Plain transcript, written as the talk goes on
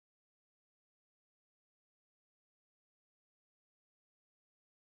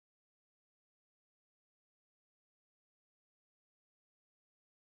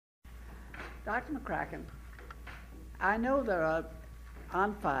Dr. MacCracken, I know there are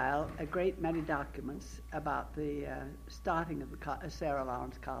on file a great many documents about the starting of the Sarah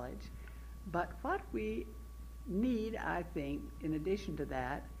Lawrence College, but what we need, I think, in addition to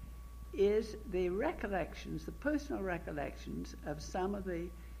that, is the recollections, the personal recollections of some of the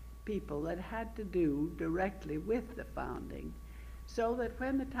people that had to do directly with the founding, so that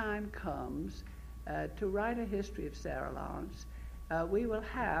when the time comes to write a history of Sarah Lawrence, we will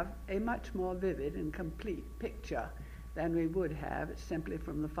have a much more vivid and complete picture than we would have simply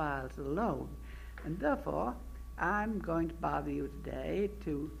from the files alone. And therefore, I'm going to bother you today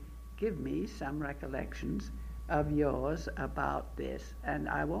to give me some recollections of yours about this. And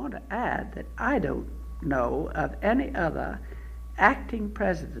I want to add that I don't know of any other acting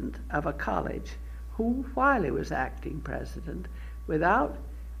president of a college who, while he was acting president, without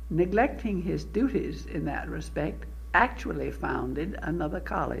neglecting his duties in that respect, actually founded another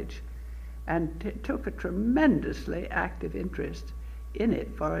college and took a tremendously active interest in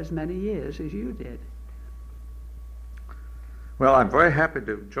it for as many years as you did. Well, I'm very happy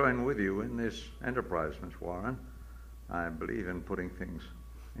to join with you in this enterprise, Miss Warren. I believe in putting things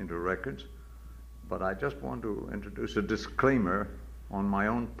into records, but I just want to introduce a disclaimer on my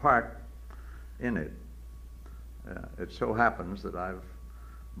own part in it. It so happens that I've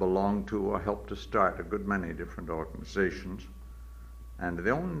belonged to or helped to start a good many different organizations, and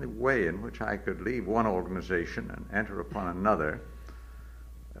the only way in which I could leave one organization and enter upon another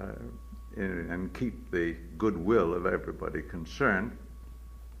and keep the goodwill of everybody concerned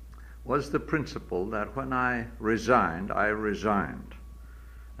was the principle that when I resigned, I resigned.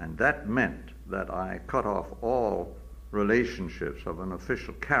 And that meant that I cut off all relationships of an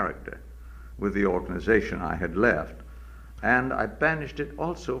official character with the organization I had left. And I banished it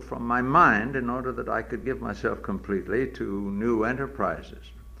also from my mind in order that I could give myself completely to new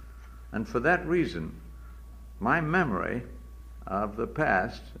enterprises. And for that reason, my memory of the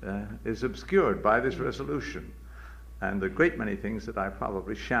past is obscured by this resolution. And there are a great many things that I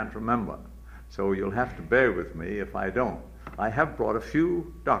probably shan't remember. So you'll have to bear with me if I don't. I have brought a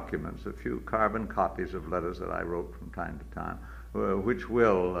few documents, a few carbon copies of letters that I wrote from time to time, which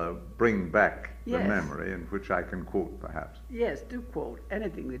will bring back the memory and which I can quote perhaps. Yes, do quote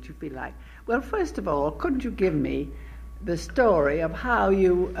anything that you feel like. Well, first of all, couldn't you give me the story of how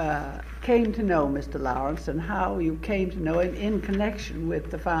you came to know Mr. Lawrence and how you came to know him in connection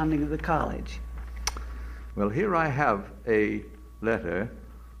with the founding of the college? Well, here I have a letter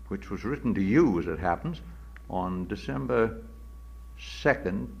which was written to you, as it happens, on December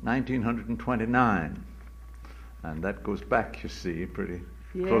 2nd, 1929. And that goes back, you see, pretty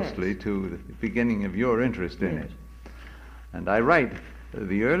closely to the beginning of your interest in it. And I write,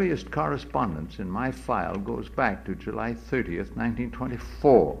 the earliest correspondence in my file goes back to July 30th,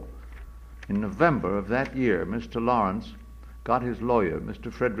 1924. In November of that year, Mr. Lawrence got his lawyer,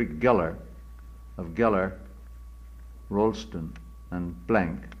 Mr. Frederick Geller, of Geller, Rolston, and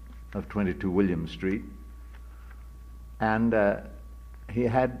Blank, of 22 William Street, and he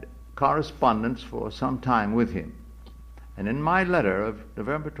had correspondence for some time with him. And in my letter of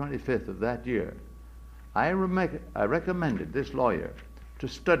November 25th of that year, I recommended this lawyer to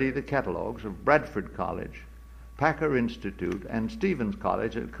study the catalogs of Bradford College, Packer Institute, and Stevens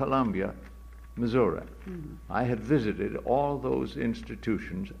College at Columbia, Missouri. Mm-hmm. I had visited all those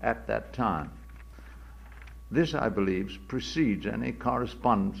institutions at that time. This, I believe, precedes any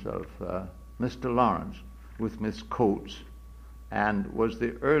correspondence of Mr. Lawrence with Miss Coates, and was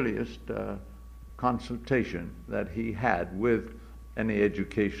the earliest consultation that he had with any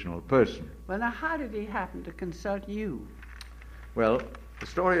educational person. Well, now, how did he happen to consult you? Well, the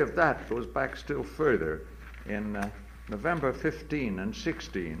story of that goes back still further. In November 15 and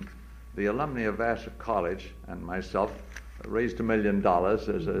 16, the alumni of Vassar College and myself raised $1 million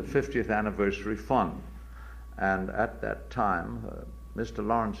as a 50th anniversary fund. And at that time, Mr.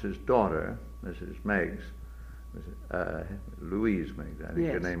 Lawrence's daughter, Mrs. Meigs, Louise Meigs, I think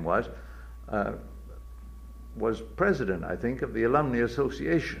her name was president, I think, of the Alumni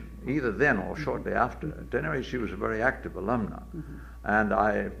Association, either then or shortly after. At any rate, she was a very active alumna. Mm-hmm. And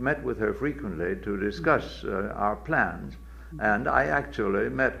I met with her frequently to discuss our plans. And I actually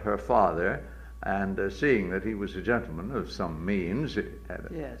met her father, and seeing that he was a gentleman of some means, he had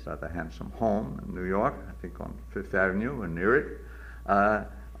a rather handsome home in New York, I think on Fifth Avenue and near it,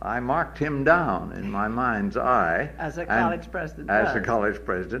 I marked him down in my mind's eye. As a college president does. As a college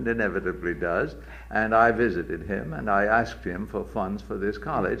president inevitably does. And I visited him, and I asked him for funds for this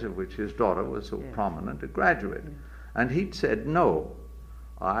college, of which his daughter was so prominent a graduate. And he'd said, no,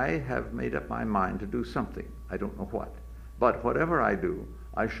 I have made up my mind to do something. I don't know what. But whatever I do,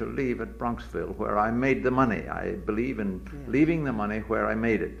 I shall leave at Bronxville, where I made the money. I believe in leaving the money where I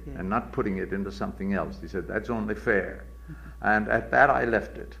made it and not putting it into something else. He said, that's only fair. And at that I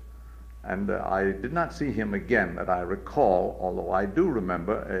left it. And I did not see him again that I recall, although I do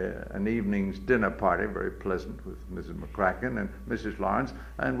remember an evening's dinner party, very pleasant, with Mrs. MacCracken and Mrs. Lawrence,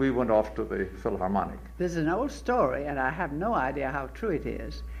 and we went off to the Philharmonic. There's an old story, and I have no idea how true it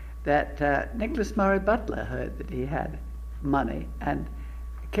is, that Nicholas Murray Butler heard that he had money and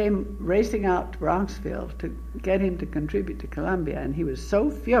came racing out to Bronxville to get him to contribute to Columbia, and he was so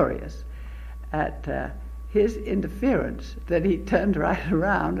furious at his interference that he turned right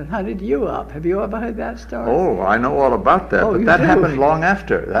around and hunted you up. Have you ever heard that story? Oh, I know all about that, but that happened long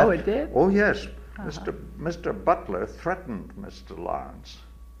after. Oh, it did? Oh, yes. Mr. Butler threatened Mr. Lawrence.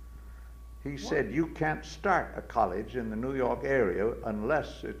 He said, you can't start a college in the New York area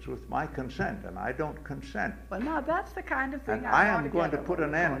unless it's with my consent, and I don't consent. Well, now, that's the kind of thing and I am going to put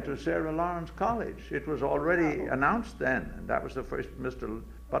an end to Sarah Lawrence College. It was already announced then, and that was the first Mr.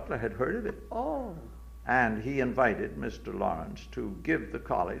 Butler had heard of it. Oh. And he invited Mr. Lawrence to give the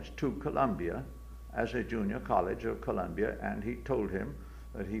college to Columbia as a junior college of Columbia, and he told him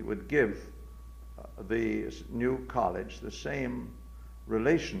that he would give the new college the same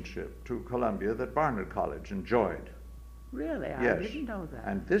relationship to Columbia that Barnard College enjoyed. Really? Yes. I didn't know that.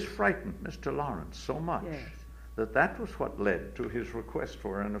 And this frightened Mr. Lawrence so much that was what led to his request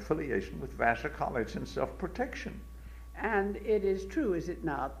for an affiliation with Vassar College in self-protection. And it is true, is it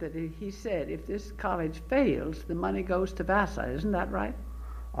not, that he said if this college fails, the money goes to Vassar. Isn't that right?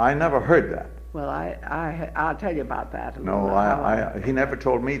 I never heard that. Well, I'll tell you about that. No, he never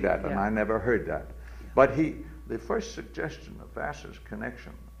told me that, and I never heard that. But the first suggestion of Vassar's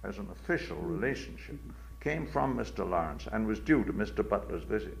connection as an official relationship came from Mr. Lawrence and was due to Mr. Butler's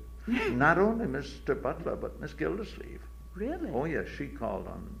visit. Not only Mr. Butler, but Miss Gildersleeve. Really? Oh, yes, she called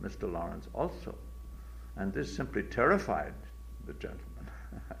on Mr. Lawrence also. And this simply terrified the gentleman,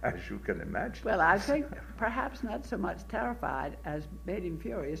 as you can imagine. Well, I think perhaps not so much terrified as made him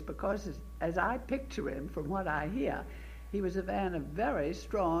furious, because as I picture him from what I hear, he was a man of very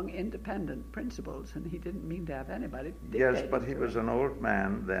strong, independent principles, and he didn't mean to have anybody dictating. Yes, but he was an old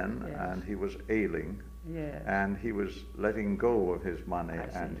man then, and he was ailing, and he was letting go of his money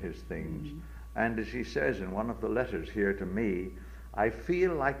and his things. And as he says in one of the letters here to me, I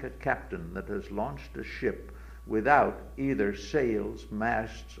feel like a captain that has launched a ship without either sails,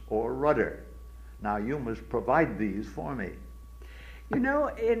 masts, or rudder. Now you must provide these for me. You know,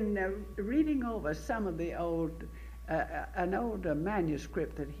 in reading over some of the an old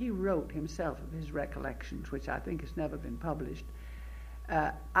manuscript that he wrote himself of his recollections, which I think has never been published,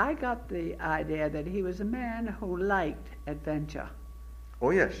 I got the idea that he was a man who liked adventure. Oh,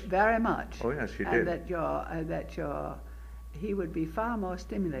 yes. Very much. Oh, yes, he did. And that he would be far more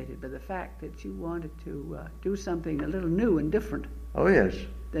stimulated by the fact that you wanted to do something a little new and different. Oh, yes.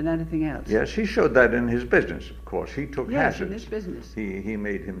 Than anything else. Yes, he showed that in his business, of course. He took hazards. Yes, in his business. He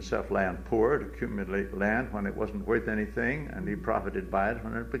made himself land poor to accumulate land when it wasn't worth anything, and he profited by it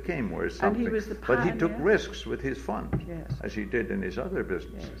when it became worth something. And he was the pioneer. But he took risks with his funds, yes, as he did in his other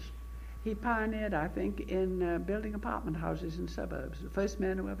businesses. Yes. He pioneered, I think, in building apartment houses in suburbs. The first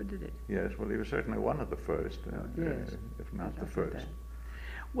man who ever did it. Yes, well, he was certainly one of the first, if not the first.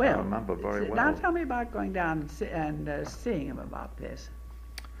 Well, I remember very well. Now tell me about going down and seeing him about this.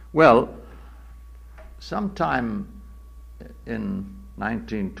 Well, sometime in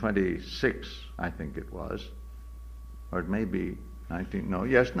 1926, I think it was, or maybe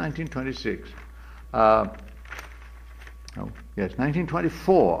 1926.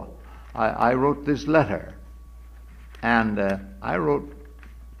 1924. I wrote this letter, and I wrote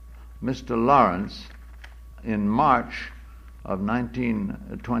Mr. Lawrence in March of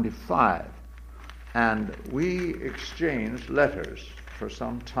 1925, and we exchanged letters for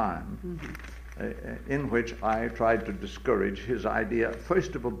some time, in which I tried to discourage his idea,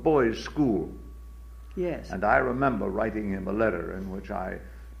 first of a boys' school. Yes. And I remember writing him a letter in which I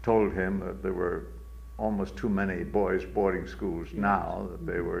told him that there were almost too many boys' boarding schools now, that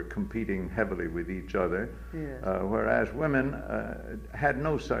they were competing heavily with each other, whereas women had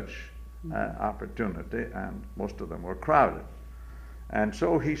no such opportunity, and most of them were crowded. And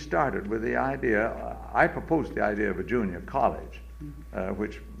so he started with the idea, I proposed the idea of a junior college,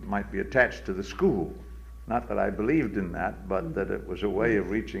 which might be attached to the school. Not that I believed in that, but that it was a way of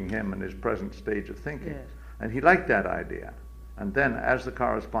reaching him in his present stage of thinking. Yes. And he liked that idea. And then, as the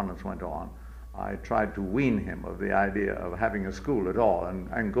correspondence went on, I tried to wean him of the idea of having a school at all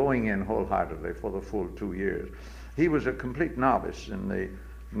and going in wholeheartedly for the full 2 years. He was a complete novice in the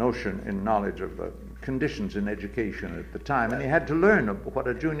notion in knowledge of conditions in education at the time, and he had to learn what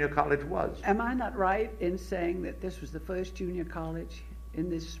a junior college was. Am I not right in saying that this was the first junior college in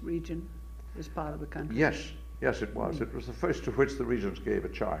this region, this part of the country? Yes, it was. It was the first to which the Regents gave a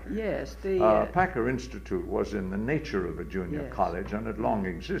charter. Yes. Packer Institute was in the nature of a junior college and had long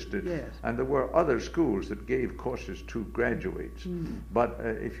existed. Yes. And there were other schools that gave courses to graduates. But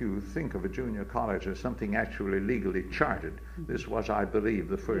if you think of a junior college as something actually legally chartered, this was, I believe,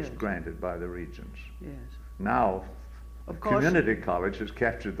 the first granted by the Regents. Yes. Now, of course, community college has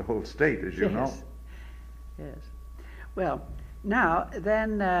captured the whole state, as you know. Yes. Well, now,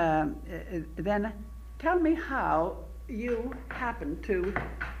 then tell me how you happened to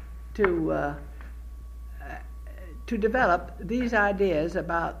develop these ideas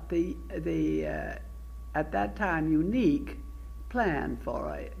about the at that time unique plan for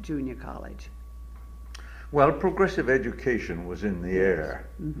a junior college. Well, progressive education was in the air.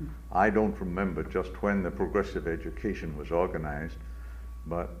 I don't remember just when the progressive education was organized,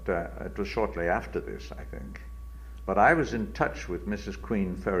 but it was shortly after this, I think. But I was in touch with Mrs.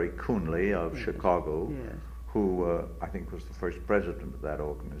 Queen Ferry Coonley of Chicago, who I think was the first president of that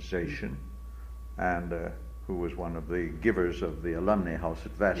organization, and who was one of the givers of the alumni house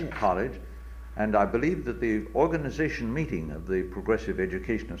at Vassar College. And I believe that the organization meeting of the Progressive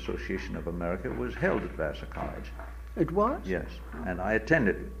Education Association of America was held at Vassar College. It was? Yes, and I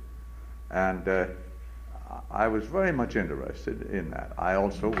attended it. And I was very much interested in that. I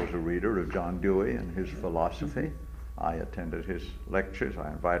also was a reader of John Dewey and his philosophy. I attended his lectures. I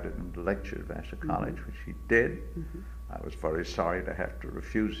invited him to lecture at Vassar College, which he did. I was very sorry to have to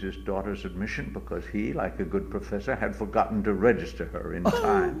refuse his daughter's admission because he, like a good professor, had forgotten to register her in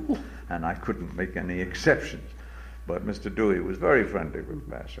time, and I couldn't make any exceptions. But Mr. Dewey was very friendly with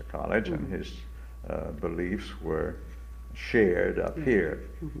Vassar College, and his beliefs were shared up here.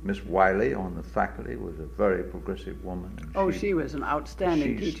 Miss Wiley on the faculty was a very progressive woman. And she was an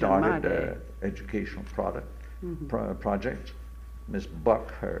outstanding teacher. She started educational projects. Miss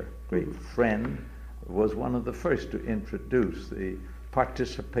Buck, her great friend, was one of the first to introduce the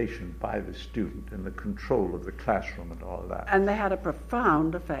participation by the student in the control of the classroom and all that. And they had a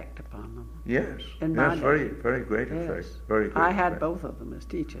profound effect upon them. Yes, very, very great effect. Very great I had effect. both of them as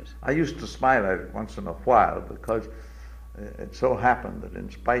teachers. I used to smile at it once in a while because it so happened that in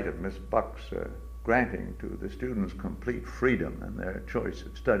spite of Miss Buck's granting to the students complete freedom in their choice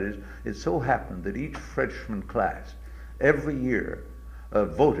of studies, it so happened that each freshman class every year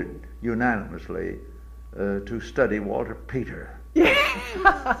voted unanimously to study Walter Pater.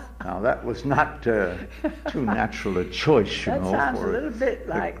 Now that was not too natural a choice, that sounds a little bit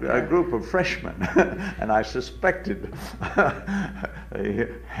like a group of freshmen, and I suspected a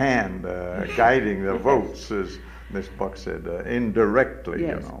hand guiding the votes, as Miss Buck said, indirectly.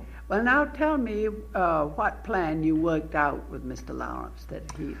 Yes. Well, now tell me what plan you worked out with Mr. Lawrence that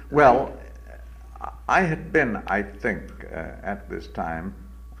he. Well, I had been, I think, at this time,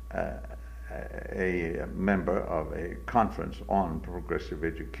 a member of a conference on progressive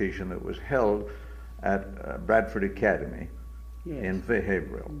education that was held at Bradford Academy in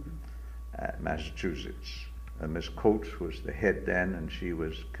Fayetteville, Massachusetts. Miss Coates was the head then, and she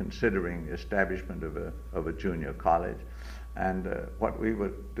was considering the establishment of a junior college. And what we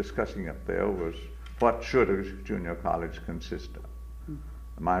were discussing up there was what should a junior college consist of.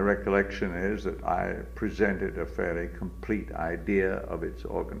 My recollection is that I presented a fairly complete idea of its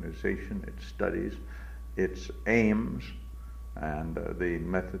organization, its studies, its aims, and the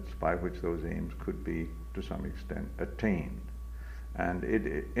methods by which those aims could be, to some extent, attained. And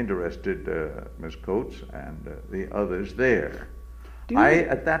it interested Ms. Coates and the others there. I,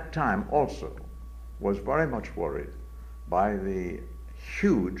 at that time, also was very much worried by the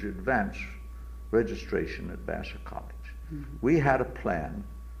huge advance registration at Vassar College. We had a plan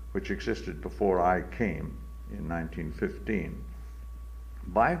which existed before I came in 1915,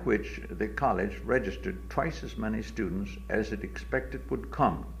 by which the college registered twice as many students as it expected would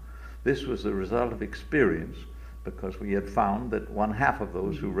come. This was the result of experience, because we had found that 1/2 of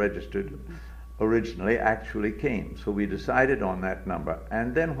those who registered originally actually came. So we decided on that number,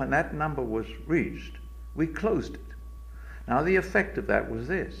 and then when that number was reached, we closed it. Now the effect of that was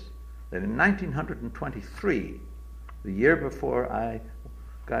this, that in 1923, the year before I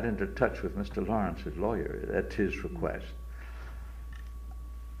got into touch with Mr. Lawrence's lawyer at his request,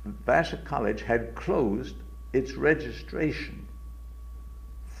 Vassar College had closed its registration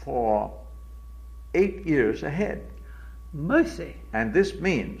for 8 years ahead. Mercy. And this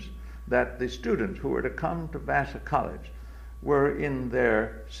means that the students who were to come to Vassar College were in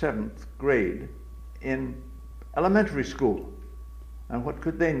their 7th grade in elementary school. And what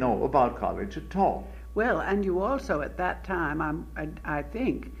could they know about college at all? Well, and you also at that time, I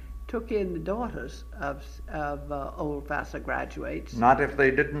think, took in the daughters of old Vassar graduates. Not if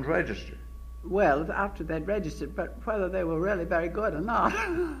they didn't register. Well, after they'd registered, but whether they were really very good or not.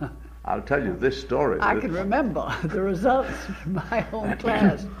 I'll tell you this story. I can remember the results from my own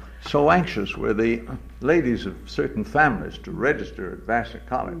class. So anxious were the ladies of certain families to register at Vassar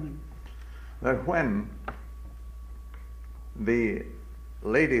College that when the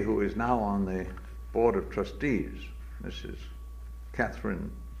lady who is now on the Board of Trustees, Mrs.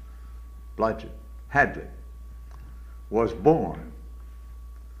 Catherine Blodgett Hadley, was born.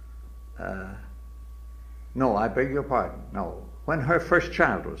 No, I beg your pardon. No, when her first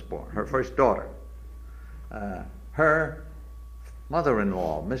child was born, her first daughter, her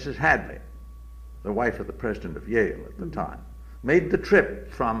mother-in-law, Mrs. Hadley, the wife of the president of Yale at the time, made the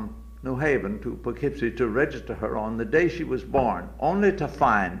trip from New Haven to Poughkeepsie to register her on the day she was born, only to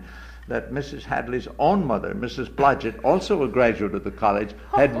find that Mrs. Hadley's own mother, Mrs. Blodgett, also a graduate of the college,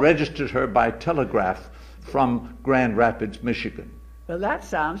 had registered her by telegraph from Grand Rapids, Michigan. Well, that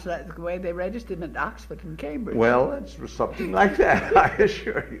sounds like the way they registered in Oxford and Cambridge. Well, it's something like that, I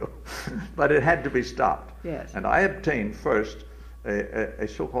assure you. But it had to be stopped. Yes. And I obtained first a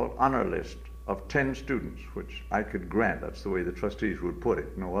so-called honor list of 10 students, which I could grant. That's the way the trustees would put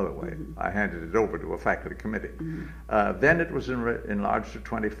it, no other way. I handed it over to a faculty committee. Then it was enlarged to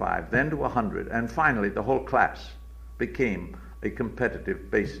 25, then to 100, and finally the whole class became a competitive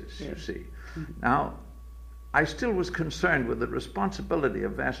basis, you see. Now, I still was concerned with the responsibility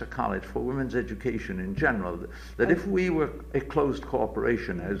of Vassar College for women's education in general, that if we were a closed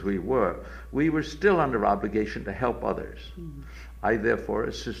corporation, as we were still under obligation to help others. I therefore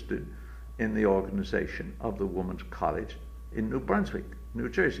assisted in the organization of the Women's College in New Brunswick, New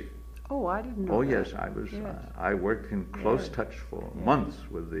Jersey. Oh, I didn't know. Oh, that. yes, I was. I worked in close touch for months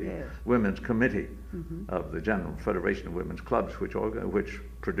with the Women's Committee of the General Federation of Women's Clubs, which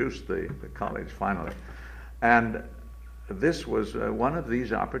produced the college finally. And this was one of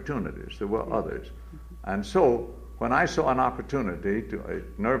these opportunities. There were others. And so when I saw an opportunity,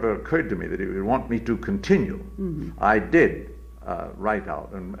 it never occurred to me that he would want me to continue. I did write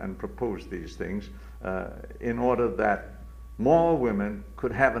out and propose these things in order that more women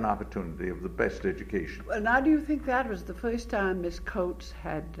could have an opportunity of the best education. Well, now, do you think that was the first time Miss Coates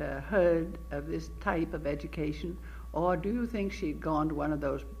had heard of this type of education, or do you think she'd gone to one of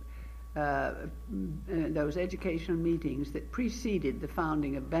those educational meetings that preceded the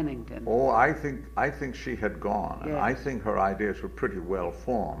founding of Bennington? Oh, I think she had gone. And I think her ideas were pretty well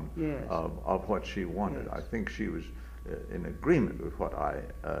formed of what she wanted. I think she was in agreement with what I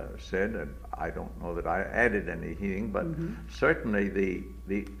said, and I don't know that I added anything, but certainly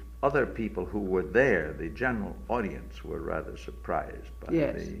the other people who were there, the general audience, were rather surprised by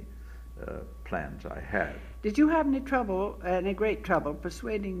the plans I had. Did you have any great trouble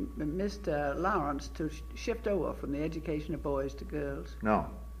persuading Mr. Lawrence to shift over from the education of boys to girls? No.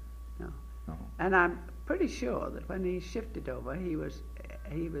 And I'm pretty sure that when he shifted over, he was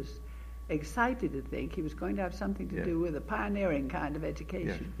excited to think he was going to have something to do with a pioneering kind of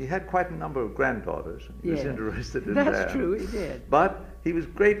education. Yes. He had quite a number of granddaughters. He was interested in that. That's true, he did. But he was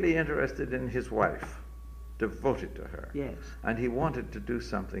greatly interested in his wife, devoted to her. Yes. And he wanted to do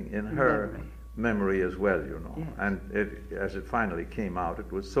something in her memory as well, you know. Yes. And as it finally came out, it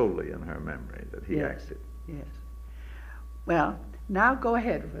was solely in her memory that he acted. Yes. Well, now go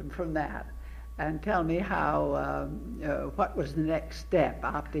ahead from that and tell me how, what was the next step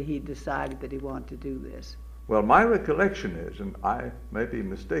after he decided that he wanted to do this? Well, my recollection is, and I may be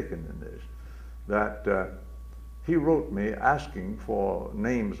mistaken in this, that he wrote me asking for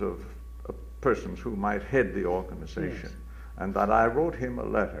names of persons who might head the organization, and that I wrote him a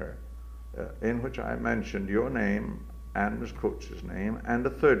letter in which I mentioned your name and Miss Coates's name and a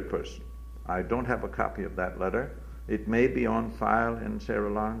third person. I don't have a copy of that letter. It may be on file in Sarah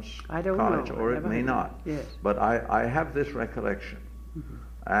Lawrence College, or it may not. Yes. But I have this recollection,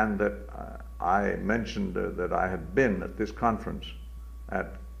 and that I mentioned that I had been at this conference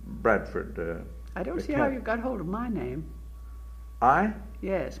at Bradford. I don't see how you got hold of my name. I?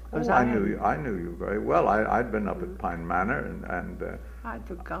 Yes. I knew you very well. I'd been up at Pine Manor, and I'd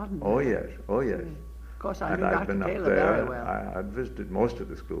forgotten. Oh yes. Of course, I knew I'd Dr. been Taylor up there. very well. I'd visited most of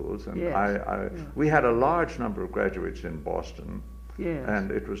the schools, and Yes. we had a large number of graduates in Boston, Yes.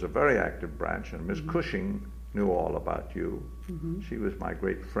 and it was a very active branch. And Miss Cushing knew all about you. She was my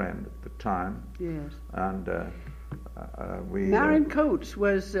great friend at the time. Yes. And we. Marion Coates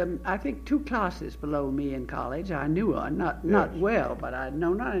was, I think, 2 classes below me in college. I knew her, not well, but I'd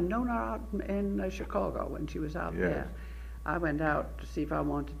known her out in Chicago when she was out there. I went out to see if I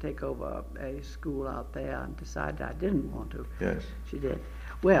wanted to take over a school out there and decided I didn't want to. Yes. She did.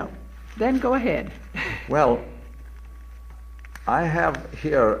 Well, then go ahead. Well, I have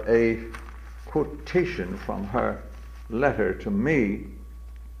here a quotation from her letter to me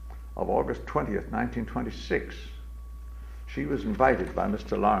of August 20th, 1926. She was invited by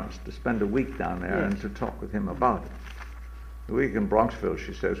Mr. Lawrence to spend a week down there and to talk with him about it. The week in Bronxville,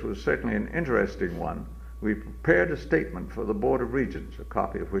 she says, was certainly an interesting one. We prepared a statement for the Board of Regents, a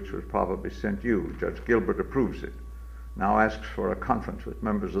copy of which was probably sent you. Judge Gilbert approves it. Now asks for a conference with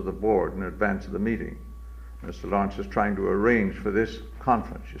members of the board in advance of the meeting. Mr. Lawrence is trying to arrange for this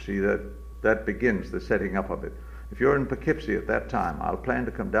conference. You see, that begins the setting up of it. If you're in Poughkeepsie at that time, I'll plan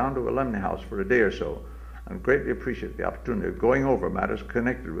to come down to Alumni House for a day or so and greatly appreciate the opportunity of going over matters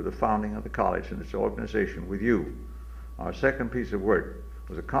connected with the founding of the college and its organization with you. Our second piece of work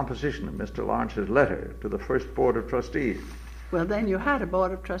was a composition of Mr. Lawrence's letter to the first Board of Trustees. Well, then you had a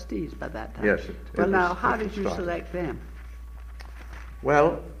Board of Trustees by that time. Yes. Well, now, how did you select them?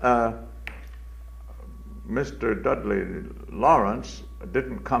 Well, Mr. Dudley Lawrence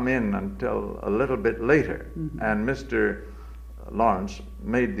didn't come in until a little bit later, and Mr. Lawrence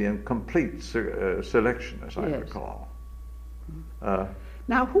made the incomplete selection, as I recall.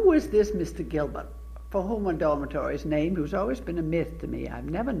 Now, who was this Mr. Gilbert, for whom a dormitory is named, who's always been a myth to me? I've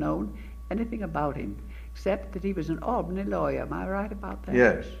never known anything about him, except that he was an Albany lawyer. Am I right about that?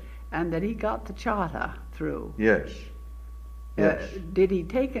 Yes. And that he got the charter through. Yes. Yes. Did he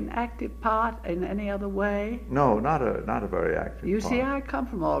take an active part in any other way? No, not a very active You part. see, I come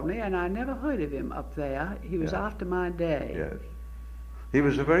from Albany, and I never heard of him up there. He was after my day. Yes. He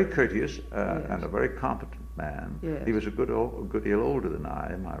was a very courteous and a very competent man. Yes. He was a good deal older than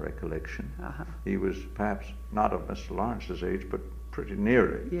I, in my recollection. He was perhaps not of Mr. Lawrence's age, but pretty near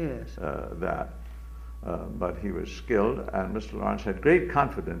it. Yes. That. But he was skilled, and Mr. Lawrence had great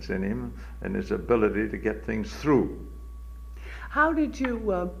confidence in him and his ability to get things through. How did you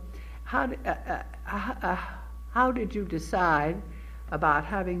decide about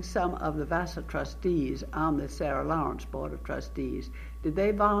having some of the Vassar trustees on the Sarah Lawrence Board of Trustees? Did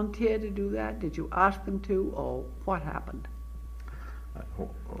they volunteer to do that? Did you ask them to, or what happened?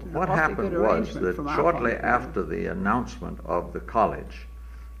 What happened was that shortly after the announcement of the college,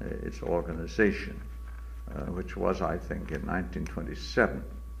 its organization, which was, I think, in 1927,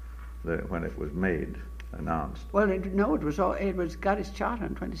 when it was announced. Well, it was got its charter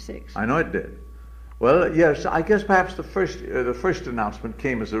in 26. I know it did. Well, yes, I guess perhaps the first announcement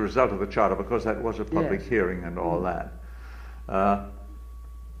came as a result of the charter, because that was a public hearing and all that.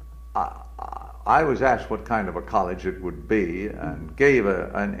 I was asked what kind of a college it would be, and gave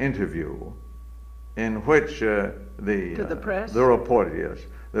an interview in which to the press? The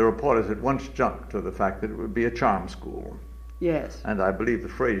reporters at once jumped to the fact that it would be a charm school. Yes. And I believe the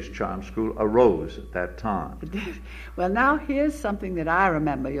phrase charm school arose at that time. Well, now here's something that I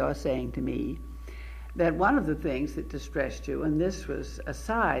remember your saying to me, that one of the things that distressed you, and this was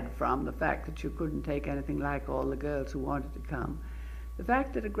aside from the fact that you couldn't take anything like all the girls who wanted to come, the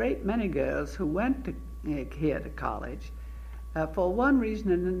fact that a great many girls who went here to college, for one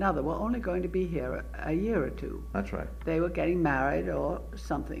reason and another, were only going to be here a year or two. That's right. They were getting married or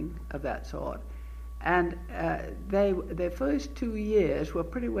something of that sort. And their first 2 years were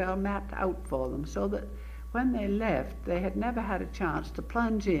pretty well mapped out for them, so that when they left, they had never had a chance to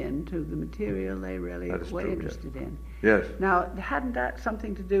plunge into the material they really were interested in. Yes. Now, hadn't that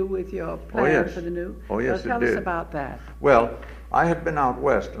something to do with your plan for the new? Oh, yes, tell us about that. Well, I had been out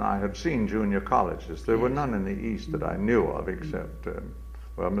west, and I had seen junior colleges. There were none in the east that I knew of, except,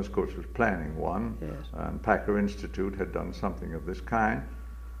 Miss Coates was planning one, and Packer Institute had done something of this kind.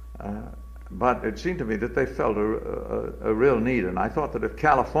 But it seemed to me that they felt a real need, and I thought that if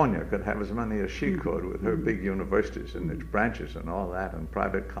California could have as many as she could, with her big universities and its branches and all that, and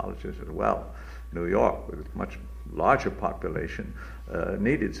private colleges as well, New York, with a much larger population,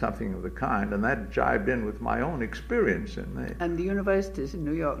 needed something of the kind, and that jibed in with my own experience. And the universities in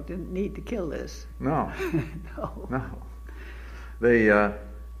New York didn't need to kill this. No. No. The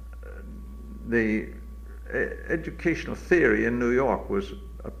educational theory in New York was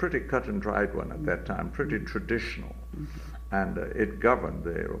a pretty cut and dried one at that time, pretty traditional, and it governed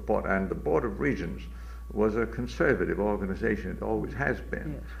the report. And the Board of Regents was a conservative organization. It always has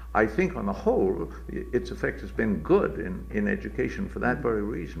been. Yes. I think on the whole, its effect has been good in education for that very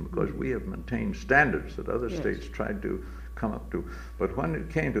reason, because we have maintained standards that other states tried to come up to. But when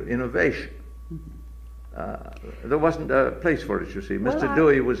it came to innovation, there wasn't a place for it, you see. Mr.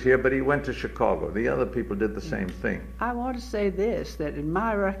 Dewey was here, but he went to Chicago. The other people did the same thing. I want to say this, that in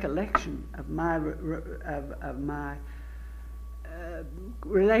my recollection of my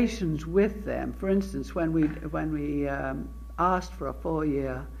relations with them. For instance, when we asked for a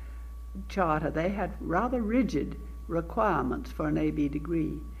 4-year charter, they had rather rigid requirements for an AB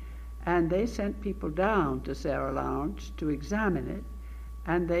degree, and they sent people down to Sarah Lawrence to examine it,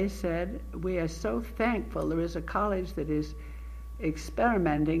 and they said, we are so thankful there is a college that is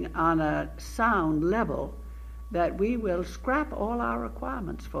experimenting on a sound level that we will scrap all our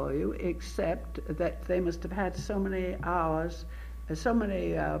requirements for you, except that they must have had so many hours, so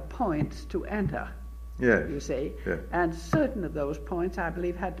many points to enter. Yes. You see, Yes. and certain of those points, I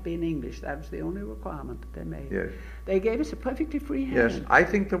believe, had to be in English. That was the only requirement that they made. Yes. They gave us a perfectly free hand. Yes, I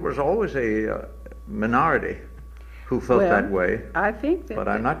think there was always a minority who felt that way. I think that. But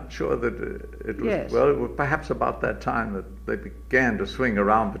I'm not sure that it was. Yes. Well, it was perhaps about that time that they began to swing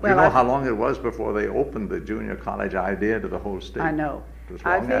around. But Well, you know how long it was before they opened the junior college idea to the whole state? I know. It was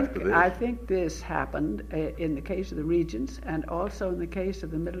long after this. I think this happened in the case of the Regents and also in the case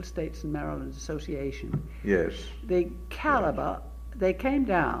of the Middle States and Maryland Association. Yes. The caliber, they came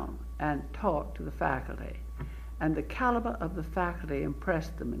down and talked to the faculty, and the caliber of the faculty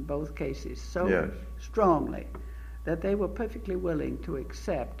impressed them in both cases so Yes. strongly that they were perfectly willing to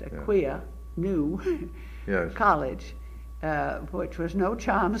accept a queer, new Yes. college, which was no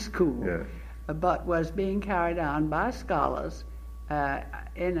charm school, Yes. but was being carried on by scholars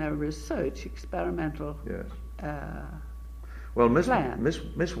in a research experimental Yes. uh, Well, plan.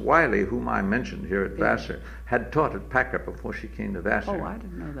 Miss Wiley, whom I mentioned here at Yeah. Vassar, had taught at Packer before she came to Vassar. Oh, I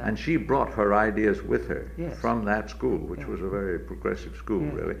didn't know that. And she brought her ideas with her Yes. from that school, which Yeah. was a very progressive school,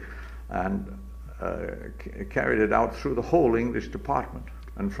 Yeah. really, and carried it out through the whole English department.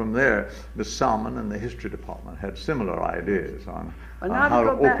 And from there, Miss Salmon and the history department had similar ideas on now how to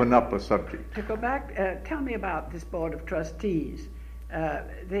to go back- open up a subject. To go back, tell me about this board of trustees.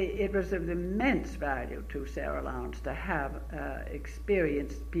 It was of immense value to Sarah Lawrence to have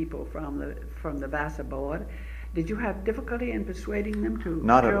experienced people from the Vassar board. Did you have difficulty in persuading them to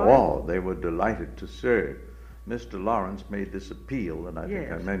Not at join? all. They were delighted to serve. Mr. Lawrence made this appeal that I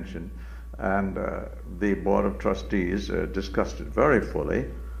think I Yes. mentioned, and the Board of Trustees discussed it very fully,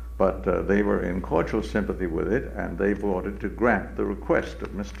 but they were in cordial sympathy with it, and they voted to grant the request of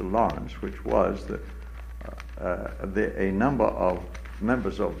Mr. Lawrence, which was that a number of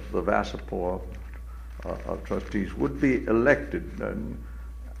members of the Vassar Board of Trustees would be elected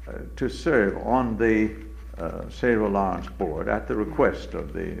to serve on the Sarah Lawrence Board at the request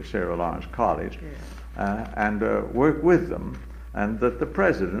of the Sarah Lawrence College, and work with them, and that the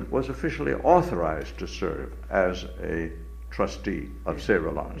president was officially authorized to serve as a trustee of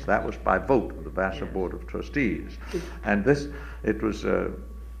Sarah Lawrence. That was by vote of the Vassar Board of Trustees. And it was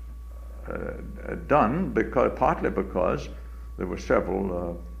done partly because there were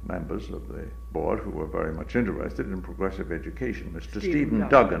several members of the board who were very much interested in progressive education. Mr. Stephen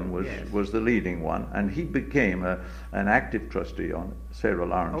Duggan was the leading one, and he became an active trustee on Sarah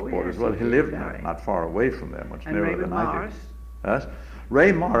Lawrence Board as well. He lived not far away from there, much nearer than I did. Yes.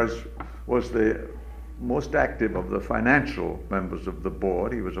 Ray Morris was the most active of the financial members of the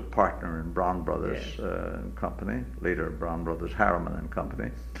board. He was a partner in Brown Brothers and Company, later Brown Brothers Harriman and Company,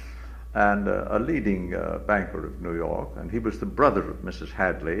 and a leading banker of New York. And he was the brother of Mrs.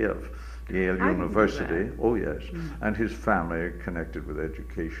 Hadley of Yale University. Oh, yes. And his family connected with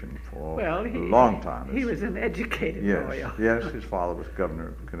education for a long time. He was an educated lawyer. Yes, his father was governor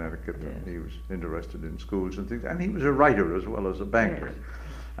of Connecticut, and he was interested in schools and things. And he was a writer as well as a banker. Yes.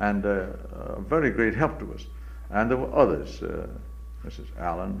 And a very great help to us. And there were others. Mrs.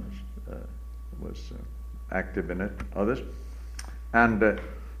 Allen was active in it, others. And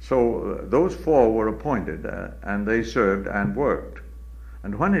so those four were appointed, and they served and worked.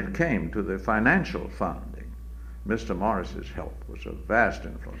 And when it came to the financial founding, Mr. Morris's help was a vast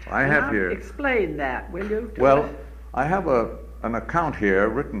influence. I have here... Explain that, will you? Well, I have an account here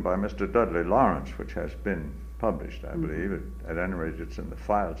written by Mr. Dudley Lawrence, which has been published, I believe. At any rate, it's in the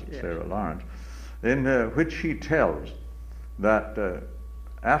files at Sarah Lawrence, in which he tells that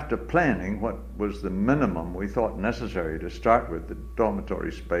after planning what was the minimum we thought necessary to start with, the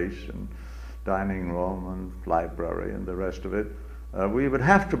dormitory space and dining room and library and the rest of it, we would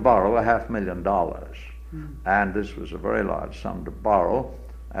have to borrow $500,000. And this was a very large sum to borrow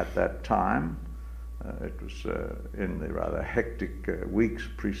at that time. It was in the rather hectic weeks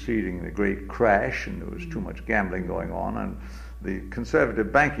preceding the great crash, and there was too much gambling going on, and the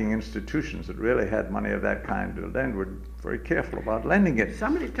conservative banking institutions that really had money of that kind to lend were very careful about lending it.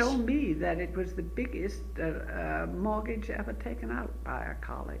 Somebody told me that it was the biggest mortgage ever taken out by a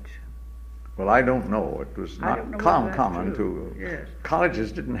college. Well, I don't know. It was I don't not know whether that's common true. to. Yes.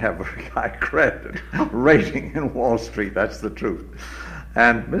 Colleges didn't have very high credit rating in Wall Street. That's the truth.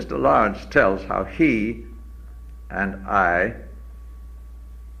 And Mr. Lawrence tells how he and I,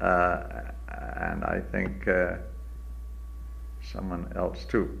 and I think someone else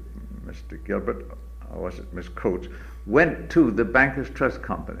too, Mr. Gilbert, or was it Miss Coates, went to the Bankers Trust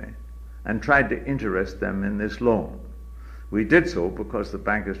Company and tried to interest them in this loan. We did so because the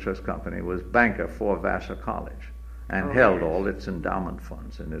Bankers Trust Company was banker for Vassar College and held all its endowment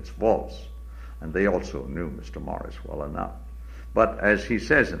funds in its vaults. And they also knew Mr. Morris well enough. But as he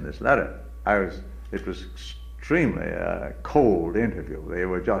says in this letter, it was extremely cold interview. They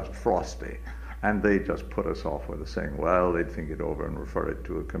were just frosty. And they just put us off with saying, well, they'd think it over and refer it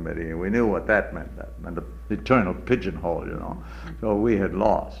to a committee. And we knew what that meant. That meant the eternal pigeonhole, you know. So we had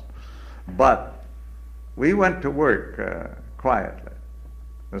lost. But we went to work quietly,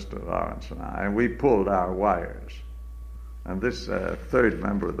 Mr. Lawrence and I, and we pulled our wires. And this third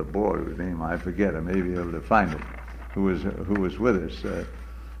member of the board, whose name I forget, I may be able to find it, who was with us,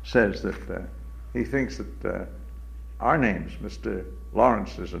 says that he thinks that our names, Mr.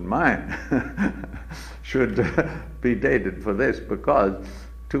 Lawrence's and mine, should be dated for this, because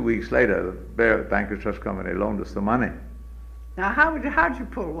 2 weeks later, the Bankers Trust Company loaned us the money. Now, how'd you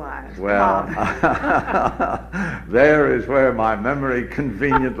pull wires? Well, there is where my memory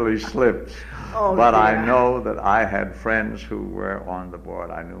conveniently slips. Oh, but dear. I know that I had friends who were on the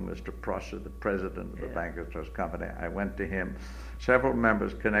board. I knew Mr. Prosser, the president of the Bankers Trust Company. I went to him. Several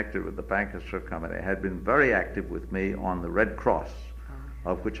members connected with the Bankers Trust Company had been very active with me on the Red Cross,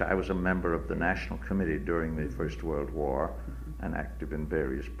 of which I was a member of the National Committee during the First World War and active in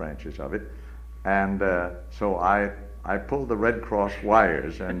various branches of it. And so I pulled the Red Cross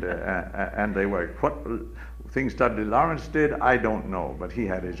wires, and they worked. What things Dudley Lawrence did, I don't know, but he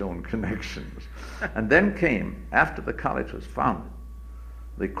had his own connections. And then came, after the college was founded,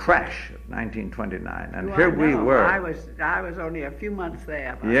 the crash of 1929, and here we were. I was only a few months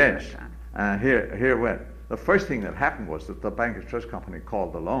there. Yes, here went. The first thing that happened was that the Bankers Trust Company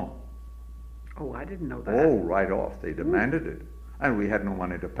called the loan. Oh, I didn't know that. Oh, right off. They demanded it. And we had no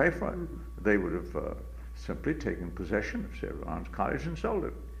money to pay for it. They would have simply taken possession of Sarah Lawrence College and sold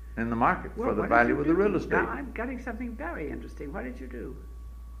it in the market for the value of the real estate. Now, I'm getting something very interesting. What did you do?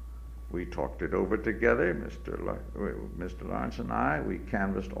 We talked it over together, Mr. Lawrence and I. We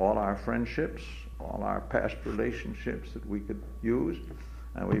canvassed all our friendships, all our past relationships that we could use,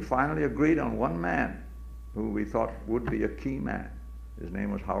 and we finally agreed on one man who we thought would be a key man. His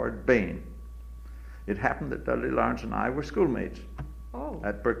name was Howard Bain. It happened that Dudley Lawrence and I were schoolmates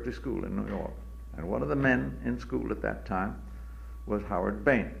at Berkeley School in New York. And one of the men in school at that time was Howard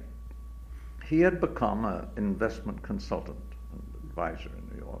Bain. He had become an investment consultant, an advisor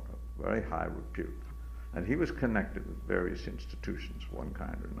in New York, of very high repute. And he was connected with various institutions, one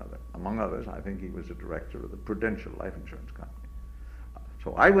kind or another. Among others, I think he was a director of the Prudential Life Insurance Company.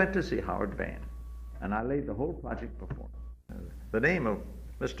 So I went to see Howard Bain, and I laid the whole project before him. The name of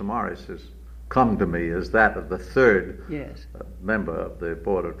Mr. Morris has come to me as that of the third member of the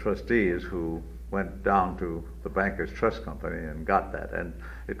Board of Trustees who went down to the Bankers Trust Company and got that. And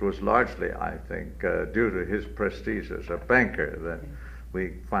it was largely, I think, due to his prestige as a banker that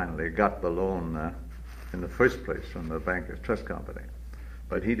we finally got the loan in the first place from the Bankers Trust Company.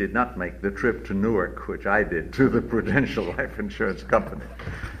 But he did not make the trip to Newark, which I did, to the Prudential Life Insurance Company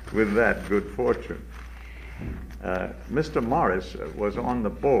with that good fortune. Mr. Morris was on the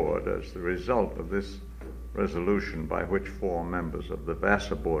board as the result of this resolution by which 4 members of the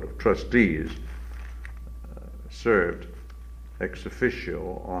Vassar Board of Trustees served ex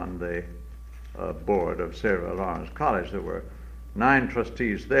officio on the board of Sarah Lawrence College. There were 9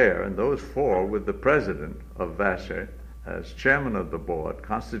 trustees there, and those 4, with the president of Vassar as chairman of the board,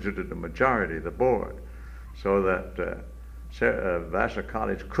 constituted a majority of the board, so that Vassar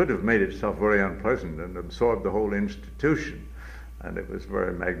College could have made itself very unpleasant and absorbed the whole institution, and it was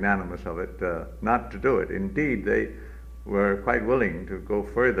very magnanimous of it not to do it. Indeed, they were quite willing to go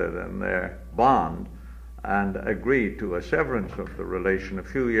further than their bond and agreed to a severance of the relation a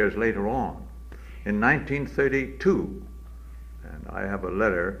few years later on, in 1932. And I have a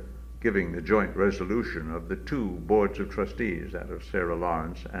letter giving the joint resolution of the 2 boards of trustees, that of Sarah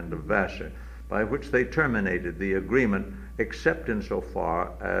Lawrence and of Vassar, by which they terminated the agreement except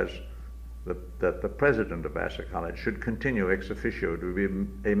insofar as that the president of Vassar College should continue ex officio to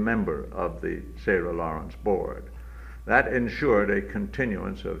be a member of the Sarah Lawrence board. That ensured a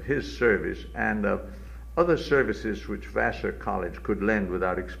continuance of his service and of other services which Vassar College could lend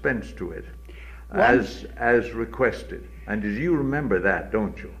without expense to it. as requested. And you remember that,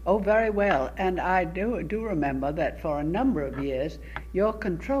 don't you? Oh, very well. And I do remember that for a number of years, your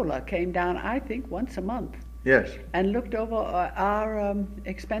controller came down, I think, once a month. Yes. And looked over our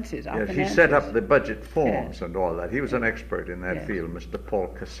expenses, our finances. Yes, he set up the budget forms yes. and all that. He was an expert in that yes. field, Mr.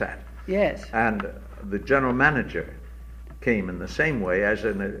 Paul Cassat. Yes. And the general manager came in the same way as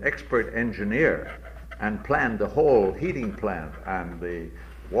an expert engineer and planned the whole heating plant and the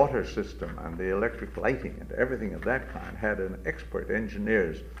water system and the electric lighting and everything of that kind. Had an expert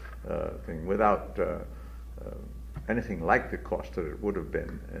engineer's thing without anything like the cost that it would have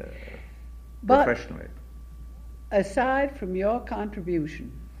been professionally. Aside from your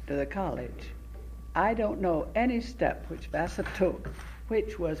contribution to the college, I don't know any step which Vassar took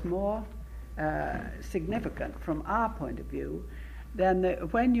which was more significant from our point of view than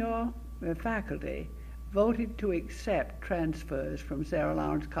when your faculty voted to accept transfers from Sarah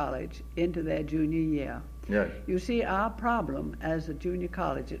Lawrence College into their junior year. Yes. You see, our problem as a junior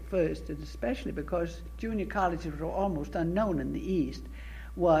college at first, and especially because junior colleges were almost unknown in the East,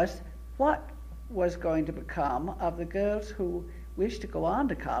 was what was going to become of the girls who wished to go on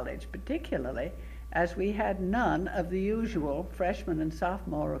to college, particularly as we had none of the usual freshman and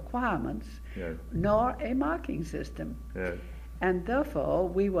sophomore requirements, yes. nor a marking system. Yes. And therefore,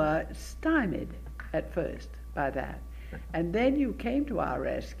 we were stymied at first by that. And then you came to our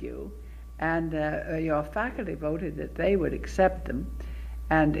rescue, and your faculty voted that they would accept them,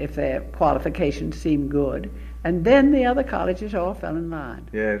 and if their qualifications seemed good. And then the other colleges all fell in line.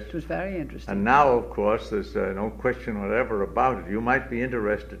 Yes. It was very interesting. And now, of course, there's no question whatever about it. You might be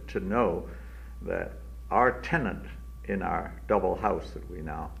interested to know that our tenant in our double house that we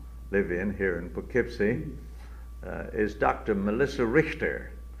now live in here in Poughkeepsie is Dr. Melissa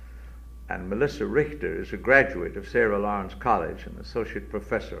Richter. And Melissa Richter is a graduate of Sarah Lawrence College, an associate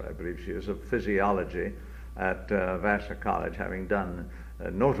professor, I believe she is, of physiology at Vassar College, having done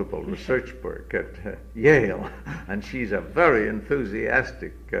notable research work at Yale. And she's a very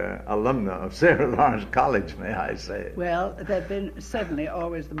enthusiastic alumna of Sarah Lawrence College, may I say. Well, there have been certainly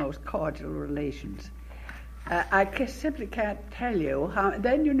always the most cordial relations. I simply can't tell you how.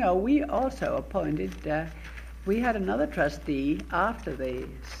 Then, you know, we also appointed, we had another trustee after the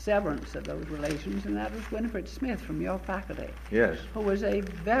severance of those relations, and that was Winifred Smith from your faculty. Yes. Who was a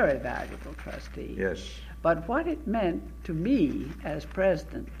very valuable trustee. Yes. But what it meant to me as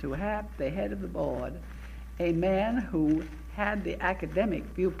president to have the head of the board, a man who had the academic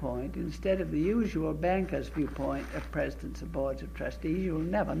viewpoint instead of the usual banker's viewpoint of presidents of boards of trustees, you'll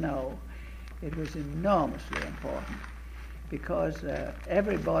never know. It was enormously important because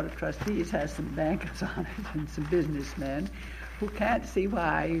every board of trustees has some bankers on it and some businessmen who can't see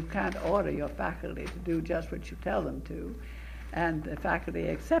why you can't order your faculty to do just what you tell them to, and the faculty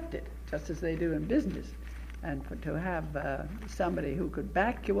accept it, just as they do in business. And to have somebody who could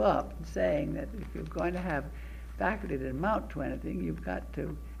back you up saying that if you're going to have faculty that amount to anything, you've got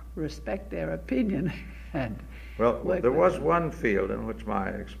to respect their opinion. And well, there was one field in which my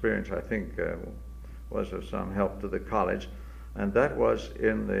experience, I think, was of some help to the college, and that was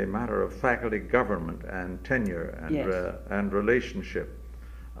in the matter of faculty government and tenure and, yes. And relationship.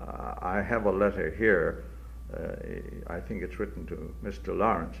 I have a letter here, I think it's written to Mr.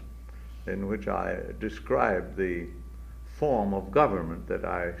 Lawrence, in which I described the form of government that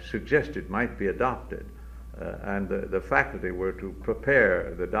I suggested might be adopted. And the faculty were to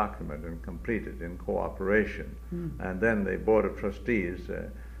prepare the document and complete it in cooperation. And then the Board of Trustees,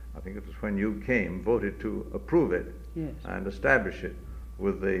 I think it was when you came, voted to approve it yes. and establish it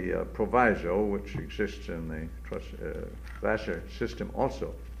with the proviso, which exists in the Vassar system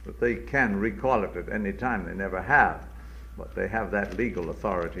also, that they can recall it at any time. They never have. But they have that legal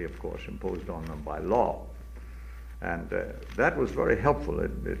authority, of course, imposed on them by law. And that was very helpful.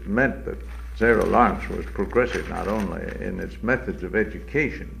 It meant that Sarah Lawrence was progressive not only in its methods of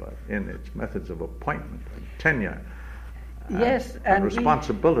education, but in its methods of appointment and tenure. Yes, and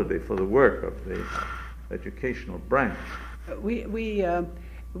responsibility for the work of the educational branch.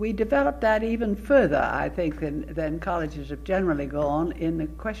 We developed that even further, I think, than colleges have generally gone in the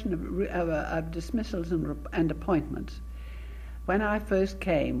question of dismissals and appointments. When I first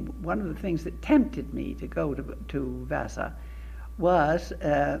came, one of the things that tempted me to go to Vassar was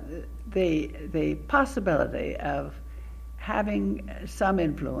the possibility of having some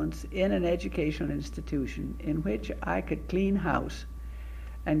influence in an educational institution in which I could clean house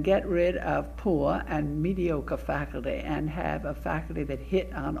and get rid of poor and mediocre faculty and have a faculty that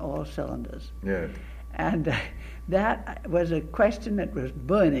hit on all cylinders. Yes. And that was a question that was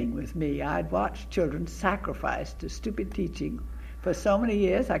burning with me. I'd watched children sacrificed to stupid teaching for so many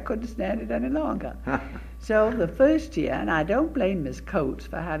years I couldn't stand it any longer. So the first year, and I don't blame Miss Coates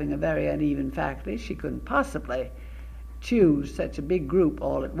for having a very uneven faculty. She couldn't possibly choose such a big group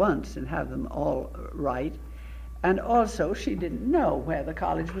all at once and have them all right. And also, she didn't know where the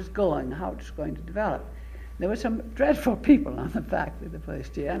college was going, how it was going to develop. There were some dreadful people on the faculty the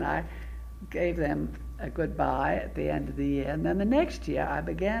first year, and I gave them a goodbye at the end of the year. And then the next year, I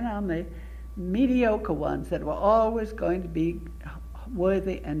began on the mediocre ones that were always going to be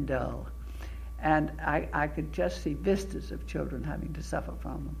worthy and dull. And I could just see vistas of children having to suffer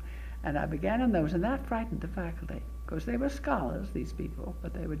from them. And I began on those, and that frightened the faculty, because they were scholars, these people,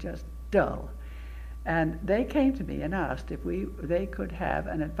 but they were just dull. And they came to me and asked if they could have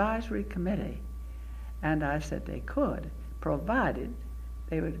an advisory committee. And I said they could, provided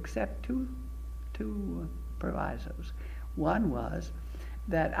they would accept two provisos. One was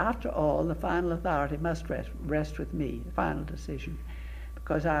that after all, the final authority must rest with me, the final decision,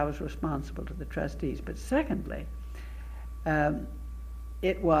 because I was responsible to the trustees. But secondly,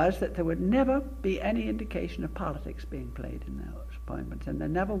 it was that there would never be any indication of politics being played in those appointments, and there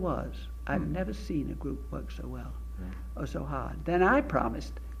never was. I've never seen a group work so well or so hard. Then I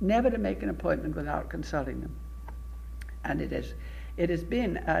promised never to make an appointment without consulting them. And it has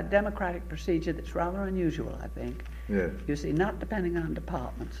been a democratic procedure that's rather unusual, I think. Yes. You see, not depending on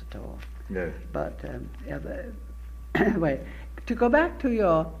departments at all. Yes. But anyway, to go back to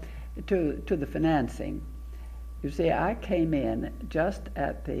the financing, you see, I came in just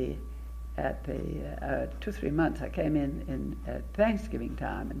at the 2-3 months. I came in at Thanksgiving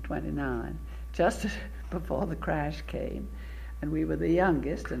time in '29, just before the crash came, and we were the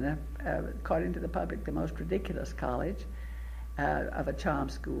youngest and, according to the public, the most ridiculous college of a charm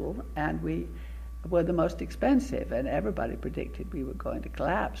school, and we were the most expensive, and everybody predicted we were going to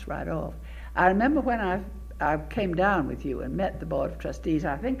collapse right off. I remember when I came down with you and met the Board of Trustees.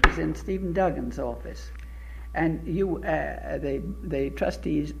 I think it was in Stephen Duggan's office. And the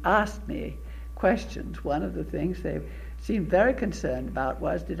trustees asked me questions. One of the things they seemed very concerned about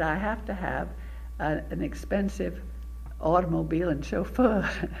was, did I have to have an expensive automobile and chauffeur?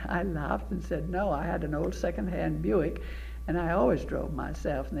 I laughed and said, no, I had an old second-hand Buick, and I always drove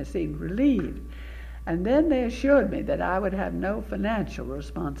myself, and they seemed relieved. And then they assured me that I would have no financial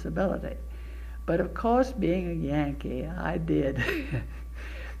responsibility. But of course, being a Yankee, I did.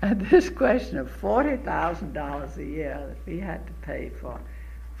 And this question of $40,000 a year that we had to pay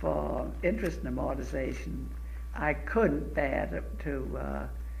for interest and amortization, I couldn't bear to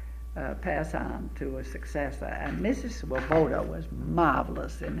pass on to a successor. And Mrs. Swoboda was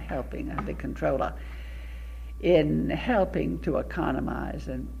marvelous in helping, and the controller, in helping to economize.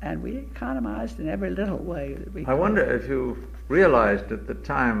 And we economized in every little way that we could. I wonder if you realized at the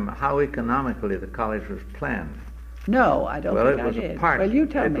time how economically the college was planned. No, I don't think I did. Well, you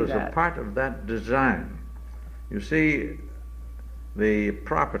tell me that. It was a part of that design. You see, the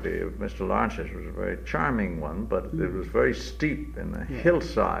property of Mr. Lawrence's was a very charming one, but it was very steep in the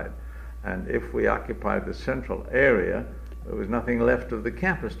hillside. And if we occupied the central area, there was nothing left of the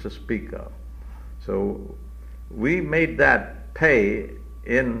campus to speak of. So we made that pay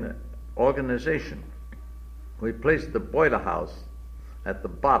in organization. We placed the boiler house at the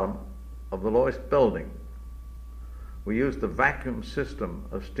bottom of the lowest building. We used the vacuum system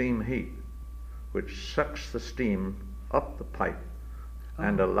of steam heat, which sucks the steam up the pipe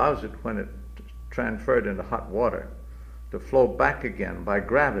and allows it, when it's transferred into hot water, to flow back again by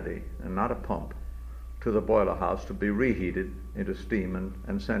gravity and not a pump to the boiler house to be reheated into steam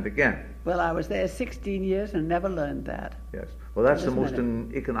and sent again. Well, I was there 16 years and never learned that. Yes. Well, that's the most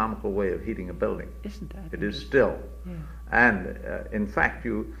economical way of heating a building. Isn't that? It is still. Yeah. And in fact,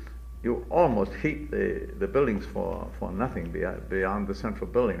 you almost heat the buildings for nothing beyond the central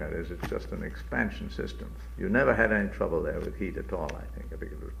building. That is, it's just an expansion system. You never had any trouble there with heat at all, I think. I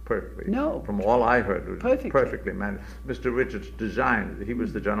think it was perfectly, from all I heard, it was perfectly managed. Mr. Richards designed, he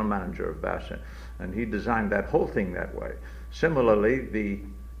was the general manager of Vassar, and he designed that whole thing that way. Similarly, the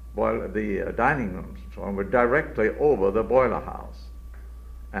dining rooms and so on were directly over the boiler house,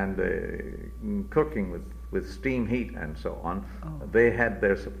 and cooking with steam heat and so on. They had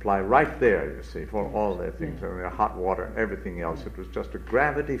their supply right there, you see, for all their things, their hot water, everything else. It was just a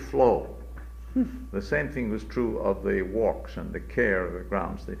gravity flow. The same thing was true of the walks and the care of the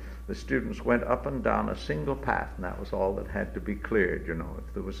grounds. The students went up and down a single path, and that was all that had to be cleared, you know,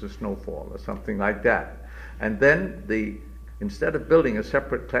 if there was a snowfall or something like that. And then instead of building a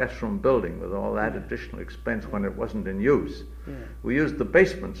separate classroom building with all that additional expense when it wasn't in use, we used the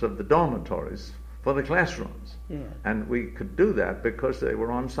basements of the dormitories for the classrooms. Yes. And we could do that because they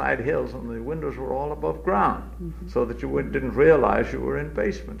were on side hills and the windows were all above ground, so that you didn't realize you were in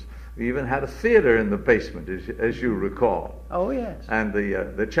basements. We even had a theater in the basement, as you recall. Oh, yes. And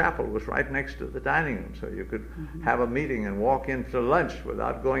the chapel was right next to the dining room, so you could have a meeting and walk in for lunch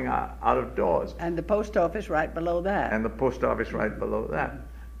without going out of doors. And the post office right below that. And the post office right below that.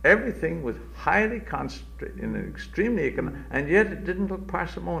 Everything was highly concentrated and extremely economic, and yet it didn't look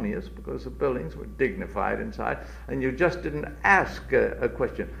parsimonious because the buildings were dignified inside, and you just didn't ask a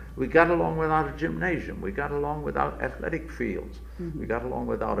question. We got along without a gymnasium. We got along without athletic fields. We got along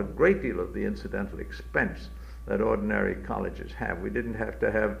without a great deal of the incidental expense that ordinary colleges have. We didn't have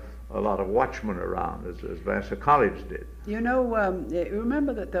to have a lot of watchmen around, as Vassar College did. You know, you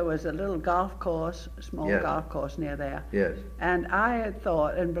remember that there was a little golf course, a small Yes. golf course near there? Yes. And I had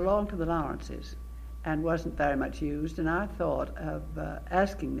thought, and belonged to the Lawrences, and wasn't very much used, and I thought of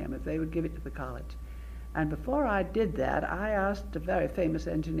asking them if they would give it to the college. And before I did that, I asked a very famous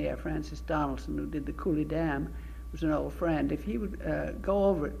engineer, Francis Donaldson, who did the Cooley Dam, was an old friend, if he would go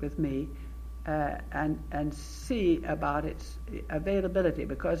over it with me and see about its availability,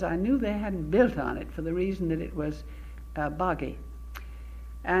 because I knew they hadn't built on it for the reason that it was boggy.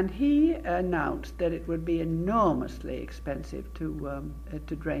 And he announced that it would be enormously expensive to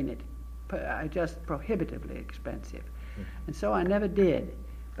drain it, just prohibitively expensive. And so I never did.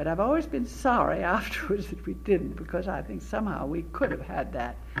 But I've always been sorry afterwards that we didn't, because I think somehow we could have had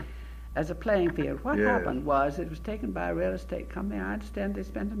that as a playing field. What happened was it was taken by a real estate company. I understand they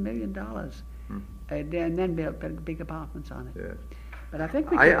spent $1 million and then built big apartments on it. Yes. But I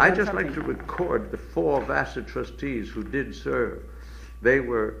think we I just like to record the 4 Vassar trustees who did serve. They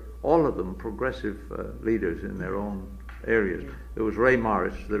were, all of them, progressive leaders in their own areas. There was Ray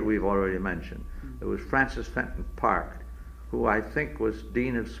Morris, that we've already mentioned. There was Frances Fenton Park, who I think was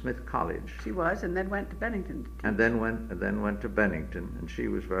Dean of Smith College. She was, and then went to Bennington. And then went to Bennington, and she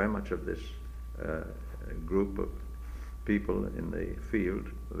was very much of this group of people in the field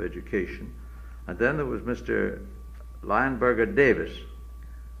of education. And then there was Mr. Lionberger Davis.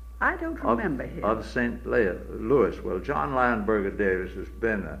 I don't remember him. Of St. Louis. Well, John Lionberger Davis has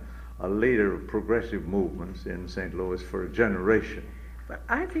been a leader of progressive movements in St. Louis for a generation. But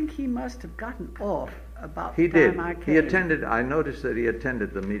I think he must have gotten off about He the did. time I came. He attended. I noticed that he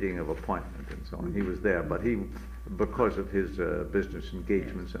attended the meeting of appointment and so on. He was there, but he, because of his business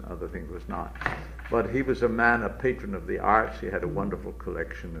engagements and other things, was not. But he was a man, a patron of the arts. He had a wonderful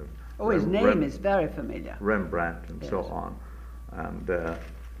collection of. His name is very familiar. Rembrandt and so on, and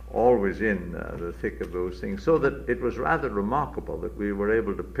always in the thick of those things. So that it was rather remarkable that we were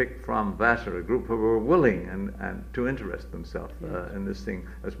able to pick from Vassar a group who were willing and to interest themselves in this thing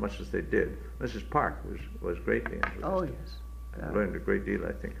as much as they did. Mrs. Park was greatly interested. Oh, yes. Learned a great deal,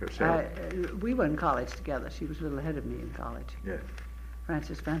 I think, herself. We were in college together. She was a little ahead of me in college. Yes.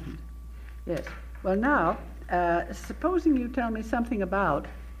 Frances Fenton. Yes. Well, now, supposing you tell me something about,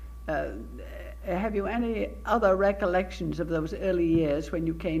 have you any other recollections of those early years when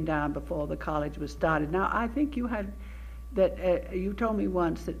you came down before the college was started? Now, I think you had, that you told me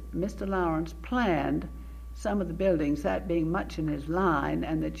once that Mr. Lawrence planned some of the buildings, that being much in his line,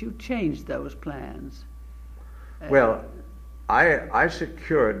 and that you changed those plans. Well, I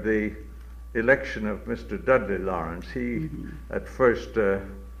secured the election of Mr. Dudley Lawrence. He, at first,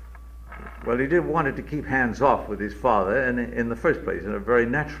 he wanted to keep hands off with his father, and in the first place, in a very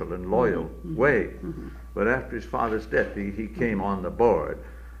natural and loyal way. But after his father's death, he came on the board.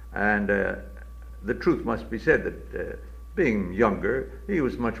 And the truth must be said that being younger, he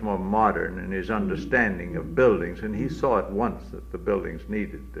was much more modern in his understanding of buildings, and he saw at once that the buildings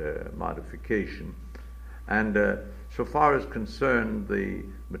needed modification. And so far as concerned the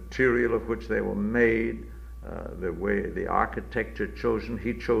material of which they were made, the way the architecture chosen,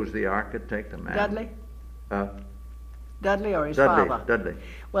 he chose the architect, a man. Dudley? Dudley or his father? Dudley.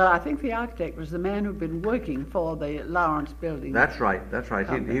 Well, I think the architect was the man who'd been working for the Lawrence building. That's right.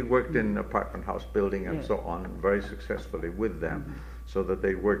 He worked in apartment house building and so on, and very successfully with them, so that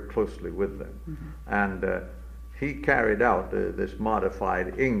they worked closely with them. And he carried out this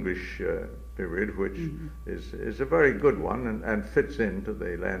modified English period, which is a very good one and fits into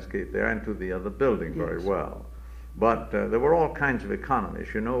the landscape there and to the other building very well. But there were all kinds of economies.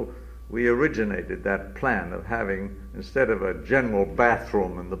 You know, we originated that plan of having, instead of a general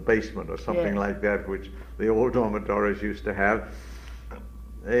bathroom in the basement or something like that, which the old dormitories used to have,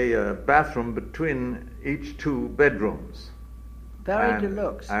 a bathroom between each 2 bedrooms. Very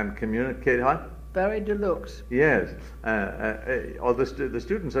deluxe. And communicate, Very deluxe. Yes. The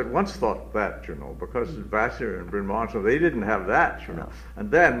students at once thought that, because Vassar and Bryn Mawr, so they didn't have that, And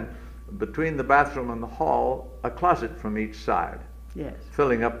then between the bathroom and the hall, a closet from each side, Yes.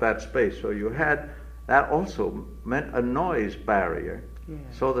 filling up that space. So you had, that also meant a noise barrier, Yes.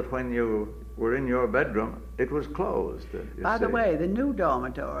 so that when you were in your bedroom, it was closed. By the way, the new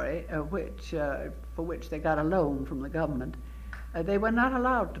dormitory, for which they got a loan from the government, they were not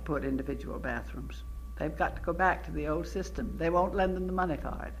allowed to put individual bathrooms. They've got to go back to the old system. They won't lend them the money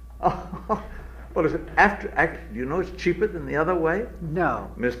for it. Oh, well, is it do you know it's cheaper than the other way?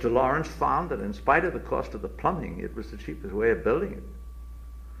 No. Mr. Lawrence found that in spite of the cost of the plumbing, it was the cheapest way of building it.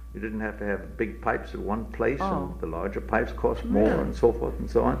 You didn't have to have big pipes at one place, and the larger pipes cost more, and so forth and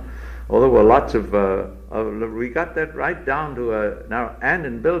so on. Well, there were lots of we got that right down to now, and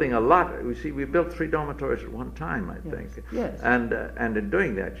in building a lot, we built 3 dormitories at one time, I think. Yes. And in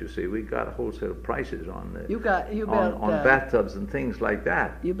doing that, you see, we got a wholesale prices on built bathtubs and things like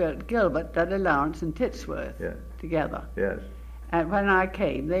that. You built Gilbert, Dudley Lawrence, and Titsworth together. Yes. And when I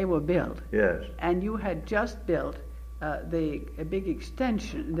came, they were built. Yes. And you had just built a big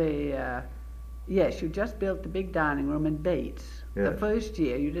extension. You just built the big dining room in Bates. Yes. The first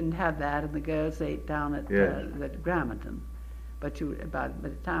year you didn't have that, and the girls ate down at Gramerton. But by the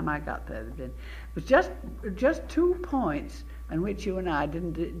time I got there, it was just 2 points on which you and I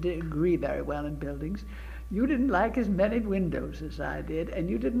didn't agree very well in buildings. You didn't like as many windows as I did, and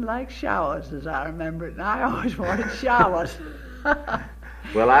you didn't like showers, as I remember it, and I always wanted showers.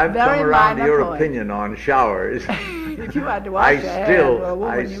 Well, I've come around to your opinion on showers. If you had to wash your hair for a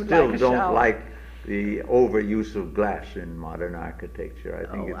woman, you'd like a don't shower. like the overuse of glass in modern architecture.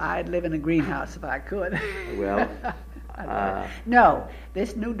 I think I'd live in a greenhouse if I could. Well, no,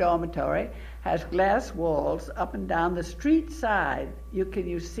 this new dormitory has glass walls up and down the street side.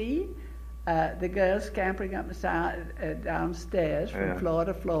 You see the girls scampering up and downstairs from floor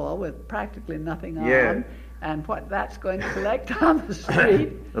to floor with practically nothing on. And what that's going to collect on the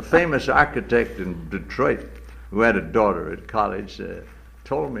street. A famous architect in Detroit who had a daughter at college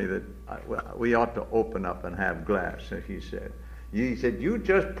told me that we ought to open up and have glass, he said. He said, you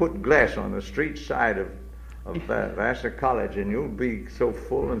just put glass on the street side of Vassar College and you'll be so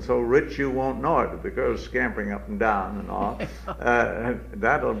full and so rich you won't know it. The girls scampering up and down and all.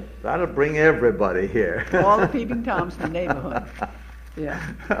 That'll bring everybody here. All the Peeping Toms in the neighborhood.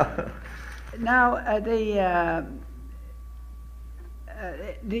 Yeah. Now,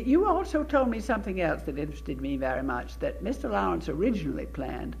 you also told me something else that interested me very much, that Mr. Lawrence originally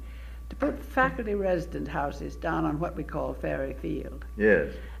planned to put faculty resident houses down on what we call Ferry Field.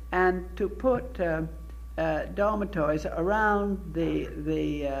 Yes. And to put dormitories around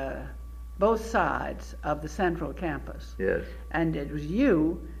the both sides of the central campus. Yes. And it was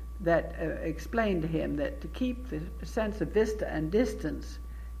you that explained to him that to keep the sense of vista and distance,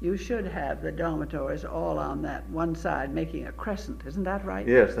 you should have the dormitories all on that one side, making a crescent. Isn't that right?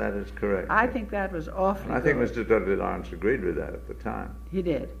 Yes, that is correct. I think that was awfully good. I think Mr. Dudley Lawrence agreed with that at the time. He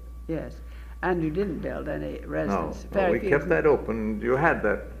did, yes. And you didn't build any residence. No, we kept that open. You had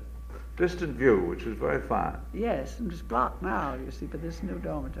that distant view, which was very fine. Yes, and it's blocked now, you see, by this new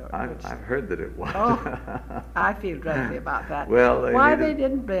dormitory. I've heard that it was. I feel dreadfully about that. Well, why they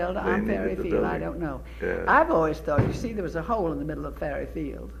didn't build on Ferry Field, I don't know. Yes. I've always thought, you see, there was a hole in the middle of Ferry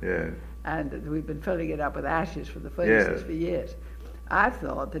Field. Yes. And we've been filling it up with ashes for the furnaces for years. I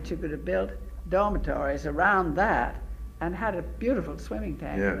thought that you could have built dormitories around that and had a beautiful swimming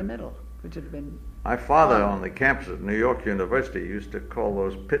tank in the middle, which would have been... My father on the campus at New York University used to call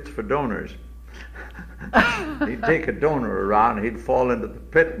those pits for donors. He'd take a donor around, he'd fall into the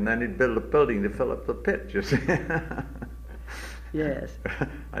pit, and then he'd build a building to fill up the pit, you see. Yes.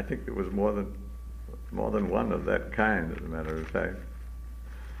 I think there was more than one of that kind, as a matter of fact.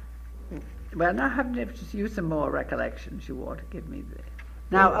 Well, now having to use some more recollections you ought to give me there.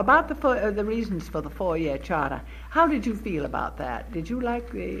 Now, about the reasons for the 4-year charter, how did you feel about that? Did you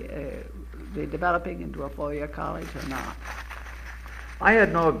like the developing into a 4-year college or not? I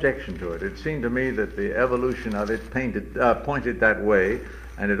had no objection to it. It seemed to me that the evolution of it pointed that way,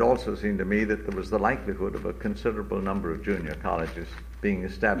 and it also seemed to me that there was the likelihood of a considerable number of junior colleges being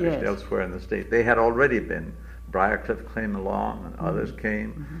established elsewhere in the state. They had already been. Briarcliff came along, and others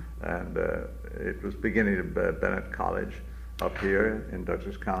came, and it was beginning of Bennett College up here in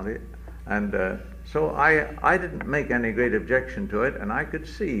Douglas County. And so I didn't make any great objection to it, and I could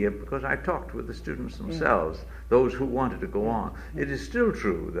see, because I talked with the students themselves, those who wanted to go on. It is still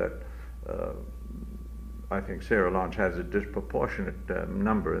true that I think Sarah Lawrence has a disproportionate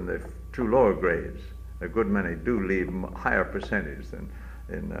number in the 2 lower grades. A good many do leave higher percentage than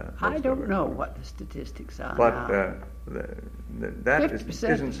in I don't know what the statistics are but now. That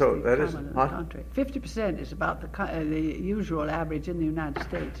isn't so. That is 50% is about the usual average in the United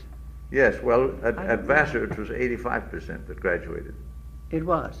States. Yes, well, at I don't Vassar know. it was 85% that graduated. It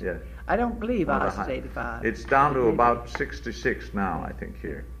was? Yes. I don't believe One of ours the is high- 85. It's down to Maybe. about 66 now, I think,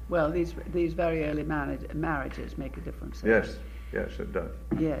 here. Well, these very early marriages make a difference there. Yes, yes, it does.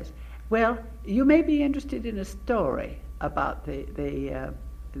 Yes. Well, you may be interested in a story about the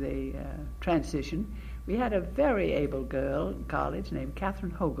transition. We had a very able girl in college named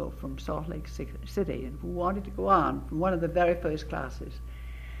Catherine Hogle from Salt Lake City, and who wanted to go on from one of the very first classes.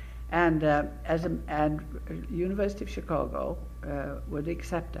 And University of Chicago would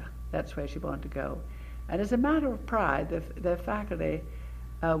accept her. That's where she wanted to go. And as a matter of pride, the faculty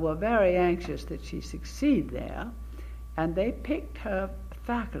were very anxious that she succeed there, and they picked her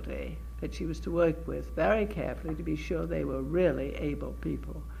faculty that she was to work with very carefully to be sure they were really able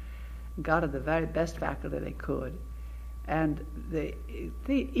people. Got her the very best faculty they could. And the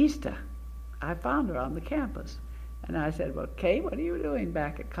Easter, I found her on the campus. And I said, well, Kay, what are you doing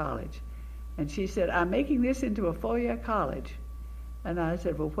back at college? And she said, I'm making this into a 4-year college. And I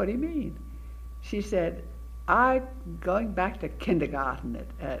said, well, what do you mean? She said, I'm going back to kindergarten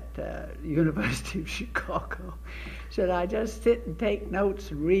at University of Chicago. Should I just sit and take notes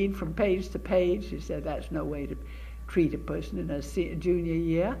and read from page to page? She said, that's no way to treat a person in a junior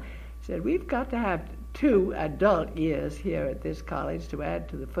year. She said, we've got to have 2 adult years here at this college to add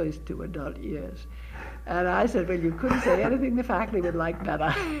to the first 2 adult years. And I said, well, you couldn't say anything the faculty would like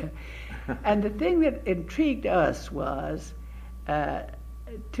better. And the thing that intrigued us was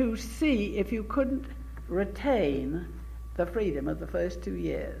to see if you couldn't retain the freedom of the first 2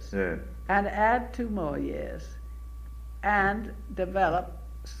 years, Yeah. and add 2 more years, and develop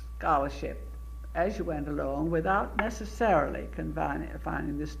scholarship as you went along without necessarily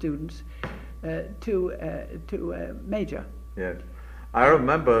confining the students to a major. Yes. I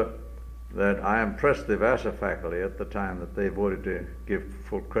remember that I impressed the Vassar faculty at the time that they voted to give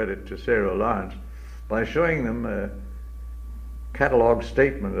full credit to Sarah Lawrence by showing them a catalog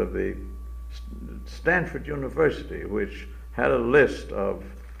statement of the Stanford University, which had a list of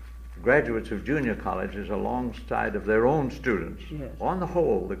graduates of junior colleges alongside of their own students. Yes. On the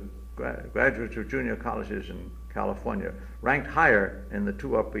whole, the graduates of junior colleges in California ranked higher in the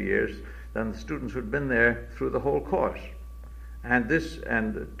 2 upper years than the students who'd been there through the whole course. And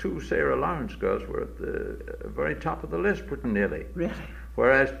the 2 Sarah Lawrence girls were at the very top of the list, pretty nearly. Really?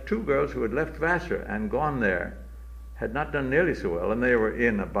 Whereas 2 girls who had left Vassar and gone there had not done nearly so well, and they were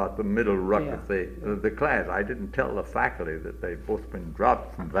in about the middle ruck of the class. I didn't tell the faculty that they'd both been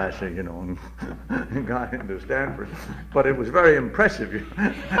dropped from Vassar, and got into Stanford. But it was very impressive,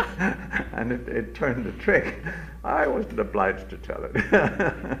 and it turned the trick. I wasn't obliged to tell it.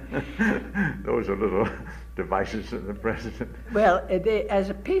 Those are little devices of the president. Well, as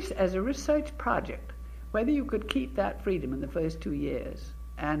a research project, whether you could keep that freedom in the first 2 years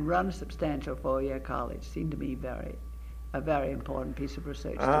and run a substantial 4-year college seemed to me a very important piece of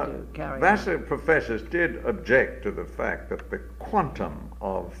research to do, carry Vassar on. professors did object to the fact that the quantum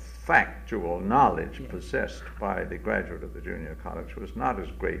of factual knowledge possessed by the graduate of the junior college was not as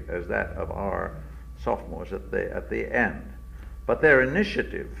great as that of our sophomores at the end. But their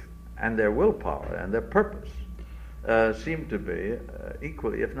initiative and their willpower and their purpose seemed to be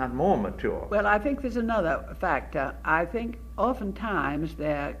equally, if not more, mature. Well, I think there's another factor. I think oftentimes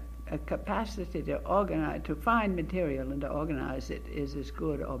their capacity to organize, to find material and to organize it is as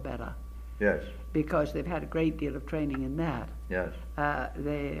good or better. Yes. Because they've had a great deal of training in that. Yes.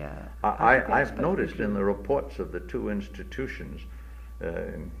 I've I've noticed in the reports of the 2 institutions,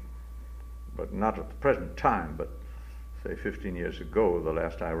 but not at the present time, but say 15 years ago, the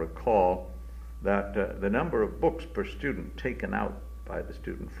last I recall, that the number of books per student taken out by the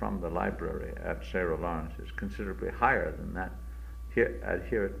student from the library at Sarah Lawrence is considerably higher than that here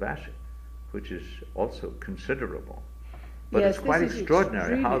at Vassar, which is also considerable. But Yes, it's quite this is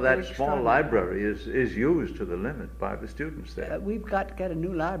extraordinary how that extremely small extraordinary. library is used to the limit by the students there. We've got to get a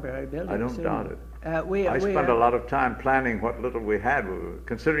new library building I don't soon. doubt it. We I spent a lot of time planning what little we had.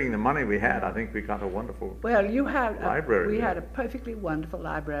 Considering the money we had, I think we got a wonderful library. We there. had a perfectly wonderful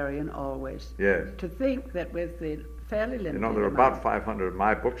librarian always. Yes. To think that with the fairly limited There are amount, about 500 of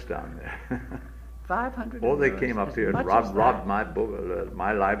my books down there. 500. Oh, they euros, came up as here and much as robbed that. my book,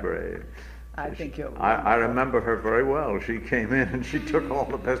 my library. I think you're I wonderful. remember her very well. She came in and she took all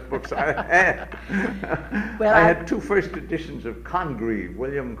the best books I had. Well, I had 2 first editions of Congreve,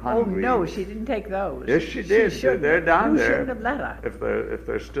 William Oh Congreve. no, she didn't take those. Yes, she did. shouldn't. They're down You there. shouldn't have let her. If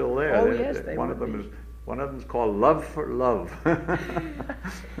they're still there. Oh, yes, they one would of them be. one of them's called Love for Love.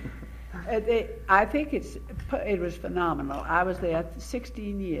 I think it was phenomenal. I was there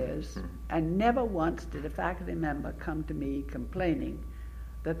 16 years, and never once did a faculty member come to me complaining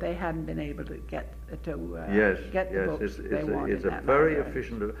that they hadn't been able to get the books they wanted. It's a very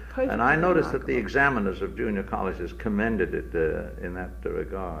efficient, and I noticed that the examiners of junior colleges commended it in that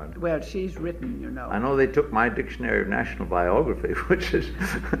regard. Well, she's written, you know. I know they took my Dictionary of National Biography, which is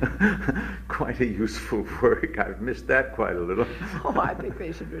quite a useful work. I've missed that quite a little. Oh, I think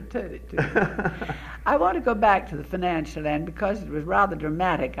they should return it to you. I want to go back to the financial end because it was rather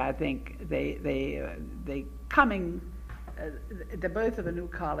dramatic. I think they coming. The birth of a new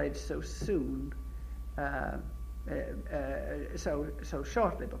college so soon, so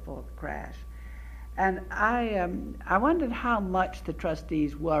shortly before the crash, and I wondered how much the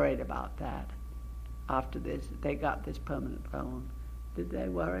trustees worried about that after they got this permanent loan. Did they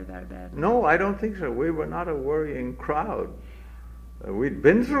worry very badly? No, I don't think so. We were not a worrying crowd. We'd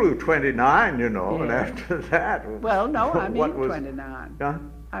been through 29, you know, yeah. And after that, well, no, I mean 29. Huh?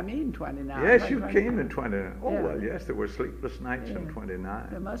 I mean 29. Yes, you came in 29. Oh, yeah. Well, yes, there were sleepless nights in 29.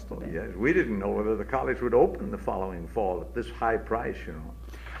 There must have been. Yes, we didn't know whether the college would open the following fall at this high price, you know.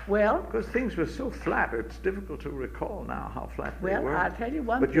 Well, because things were so flat, it's difficult to recall now how flat they were. Well, I'll tell you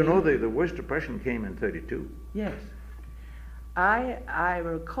one But thing. you know, the worst depression came in 32. Yes. I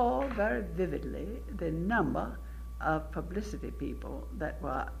recall very vividly the number of publicity people that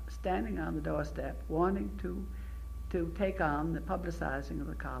were standing on the doorstep wanting to take on the publicizing of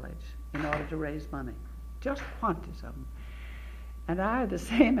the college in order to raise money. Just quantities of them. And I had the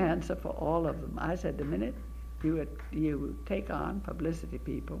same answer for all of them. I said, the minute you take on publicity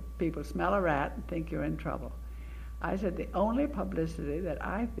people smell a rat and think you're in trouble. I said, the only publicity that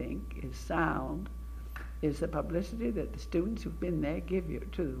I think is sound is the publicity that the students who've been there give you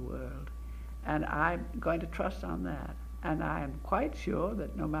to the world. And I'm going to trust on that. And I am quite sure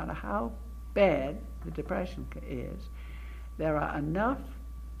that no matter how bad the depression is, there are enough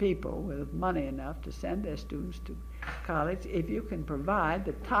people with money enough to send their students to college if you can provide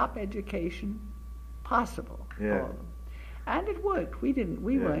the top education possible for them. And it worked. We weren't.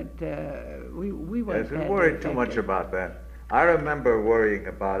 We weren't. Yes, we worried too much about that. I remember worrying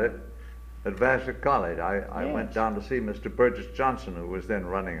about it at Vassar College. I went down to see Mr. Burgess Johnson, who was then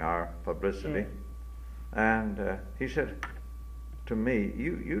running our publicity, and he said to me,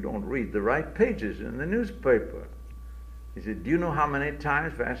 "You don't read the right pages in the newspaper." He said, "Do you know how many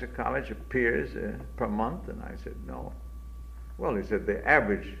times Vassar College appears per month?" And I said, "No." Well, he said, "The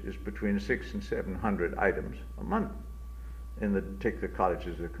average is between 600 and 700 items a month take the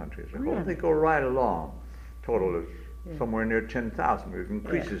colleges of the country as a whole. They go right along. Total is somewhere near 10,000. It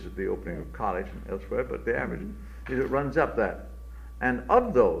increases at the opening of college and elsewhere, but the average is it runs up that. And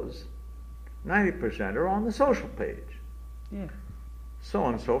of those, 90% are on the social page. Yeah.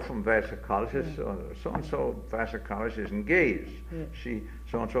 So-and-so from Vassar College, so-and-so Vassar College is engaged.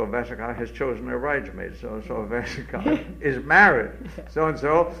 So-and-so Vassar College has chosen a bridesmaid. So-and-so Vassar College is married.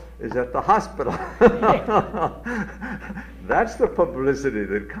 So-and-so is at the hospital. That's the publicity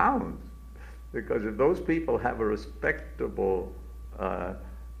that counts. Because if those people have a respectable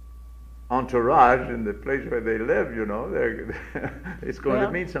entourage in the place where they live, you know, it's going to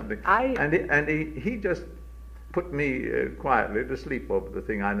mean something. He just put me quietly to sleep over the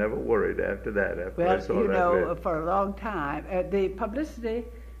thing. I never worried after that. I saw that for a long time, the publicity,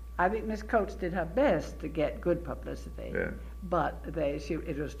 I think Miss Coates did her best to get good publicity, but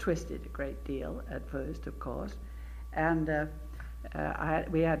it was twisted a great deal at first, of course, and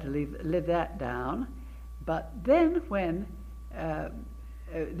we had to live that down. But then when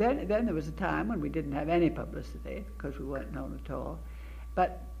then there was a time when we didn't have any publicity because we weren't known at all,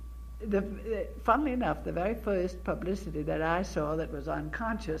 but funnily enough, the very first publicity that I saw that was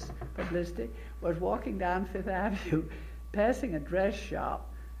unconscious publicity was walking down Fifth Avenue, passing a dress shop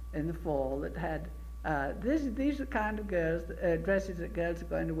in the fall that had these are the kind of dresses that girls are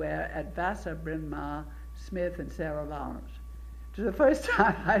going to wear at Vassar, Bryn Mawr, Smith, and Sarah Lawrence. It was the first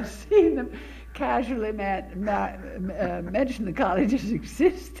time I'd seen them casually mention the college as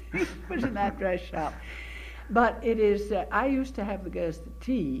existing. was in that dress shop. But it is, I used to have the girls to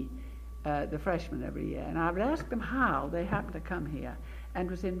tea, the freshmen every year, and I would ask them how they happened to come here, and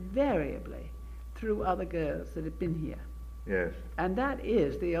it was invariably through other girls that had been here. Yes. And that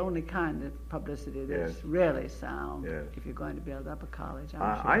is the only kind of publicity that's really sound if you're going to build up a college.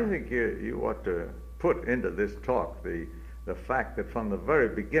 I think you ought to put into this talk the fact that from the very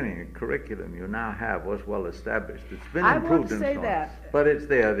beginning, the curriculum you now have was well established. It's been improved. I won't say that. But it's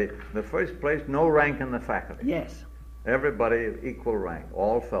there. The first place, no rank in the faculty. Yes. Everybody of equal rank,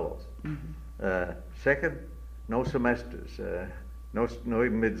 all fellows. Mm-hmm. Second, no semesters, no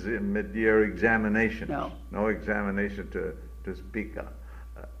mid-year examinations. No. No examination to speak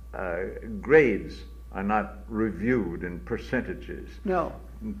of. Grades are not reviewed in percentages. No.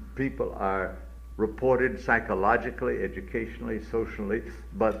 People are reported psychologically, educationally, socially,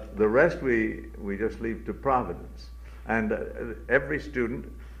 but the rest we just leave to Providence. And every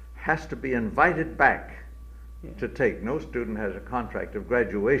student has to be invited back to take. No student has a contract of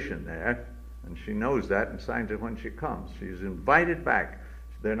graduation there, and she knows that and signs it when she comes. She's invited back.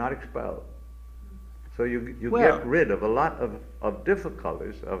 They're not expelled. So you get rid of a lot of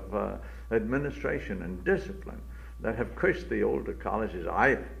difficulties of administration and discipline that have cursed the older colleges.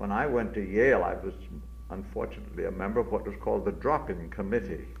 When I went to Yale, I was unfortunately a member of what was called the drop-in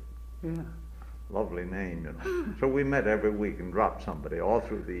committee. Yeah. Lovely name, you know. So we met every week and dropped somebody all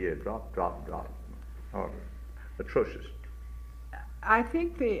through the year. Drop. Oh, atrocious. I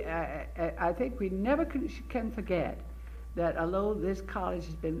think we never can forget that although this college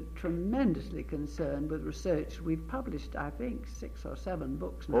has been tremendously concerned with research, we've published, I think, 6 or 7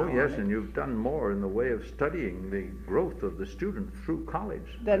 books now. Oh, yes, and you've done more in the way of studying the growth of the student through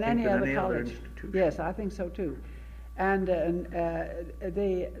college than any other college. Institution. Yes, I think so too. And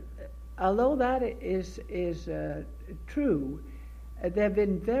although that is true, there have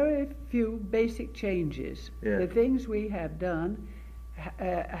been very few basic changes. Yes. The things we have done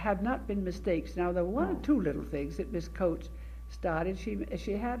have not been mistakes. Now, there were one or two little things that Miss Coates started.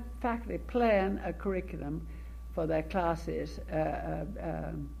 She had faculty plan a curriculum for their classes,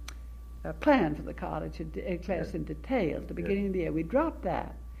 a plan for the college, a class in detail at the beginning of the year. We dropped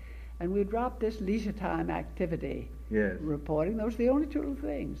that, and we dropped this leisure time activity reporting. Those are the only two little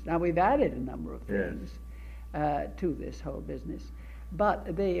things. Now, we've added a number of things to this whole business.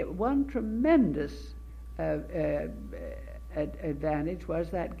 But the one tremendous advantage was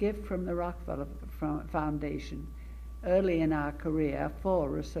that gift from the Rockefeller Foundation early in our career for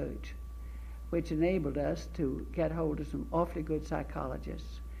research, which enabled us to get hold of some awfully good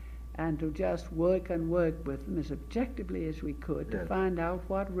psychologists and to just work with them as objectively as we could to find out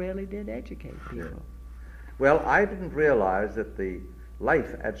what really did educate people. Well, I didn't realize that the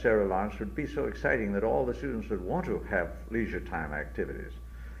life at Sarah Lawrence would be so exciting that all the students would want to have leisure time activities,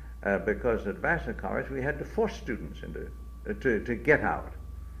 because at Vassar College we had to force students to get out.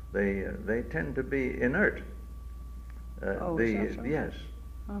 They tend to be inert. Yes.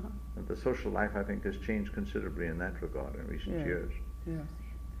 Uh-huh. The social life, I think, has changed considerably in that regard in recent years. Yes.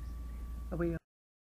 Are we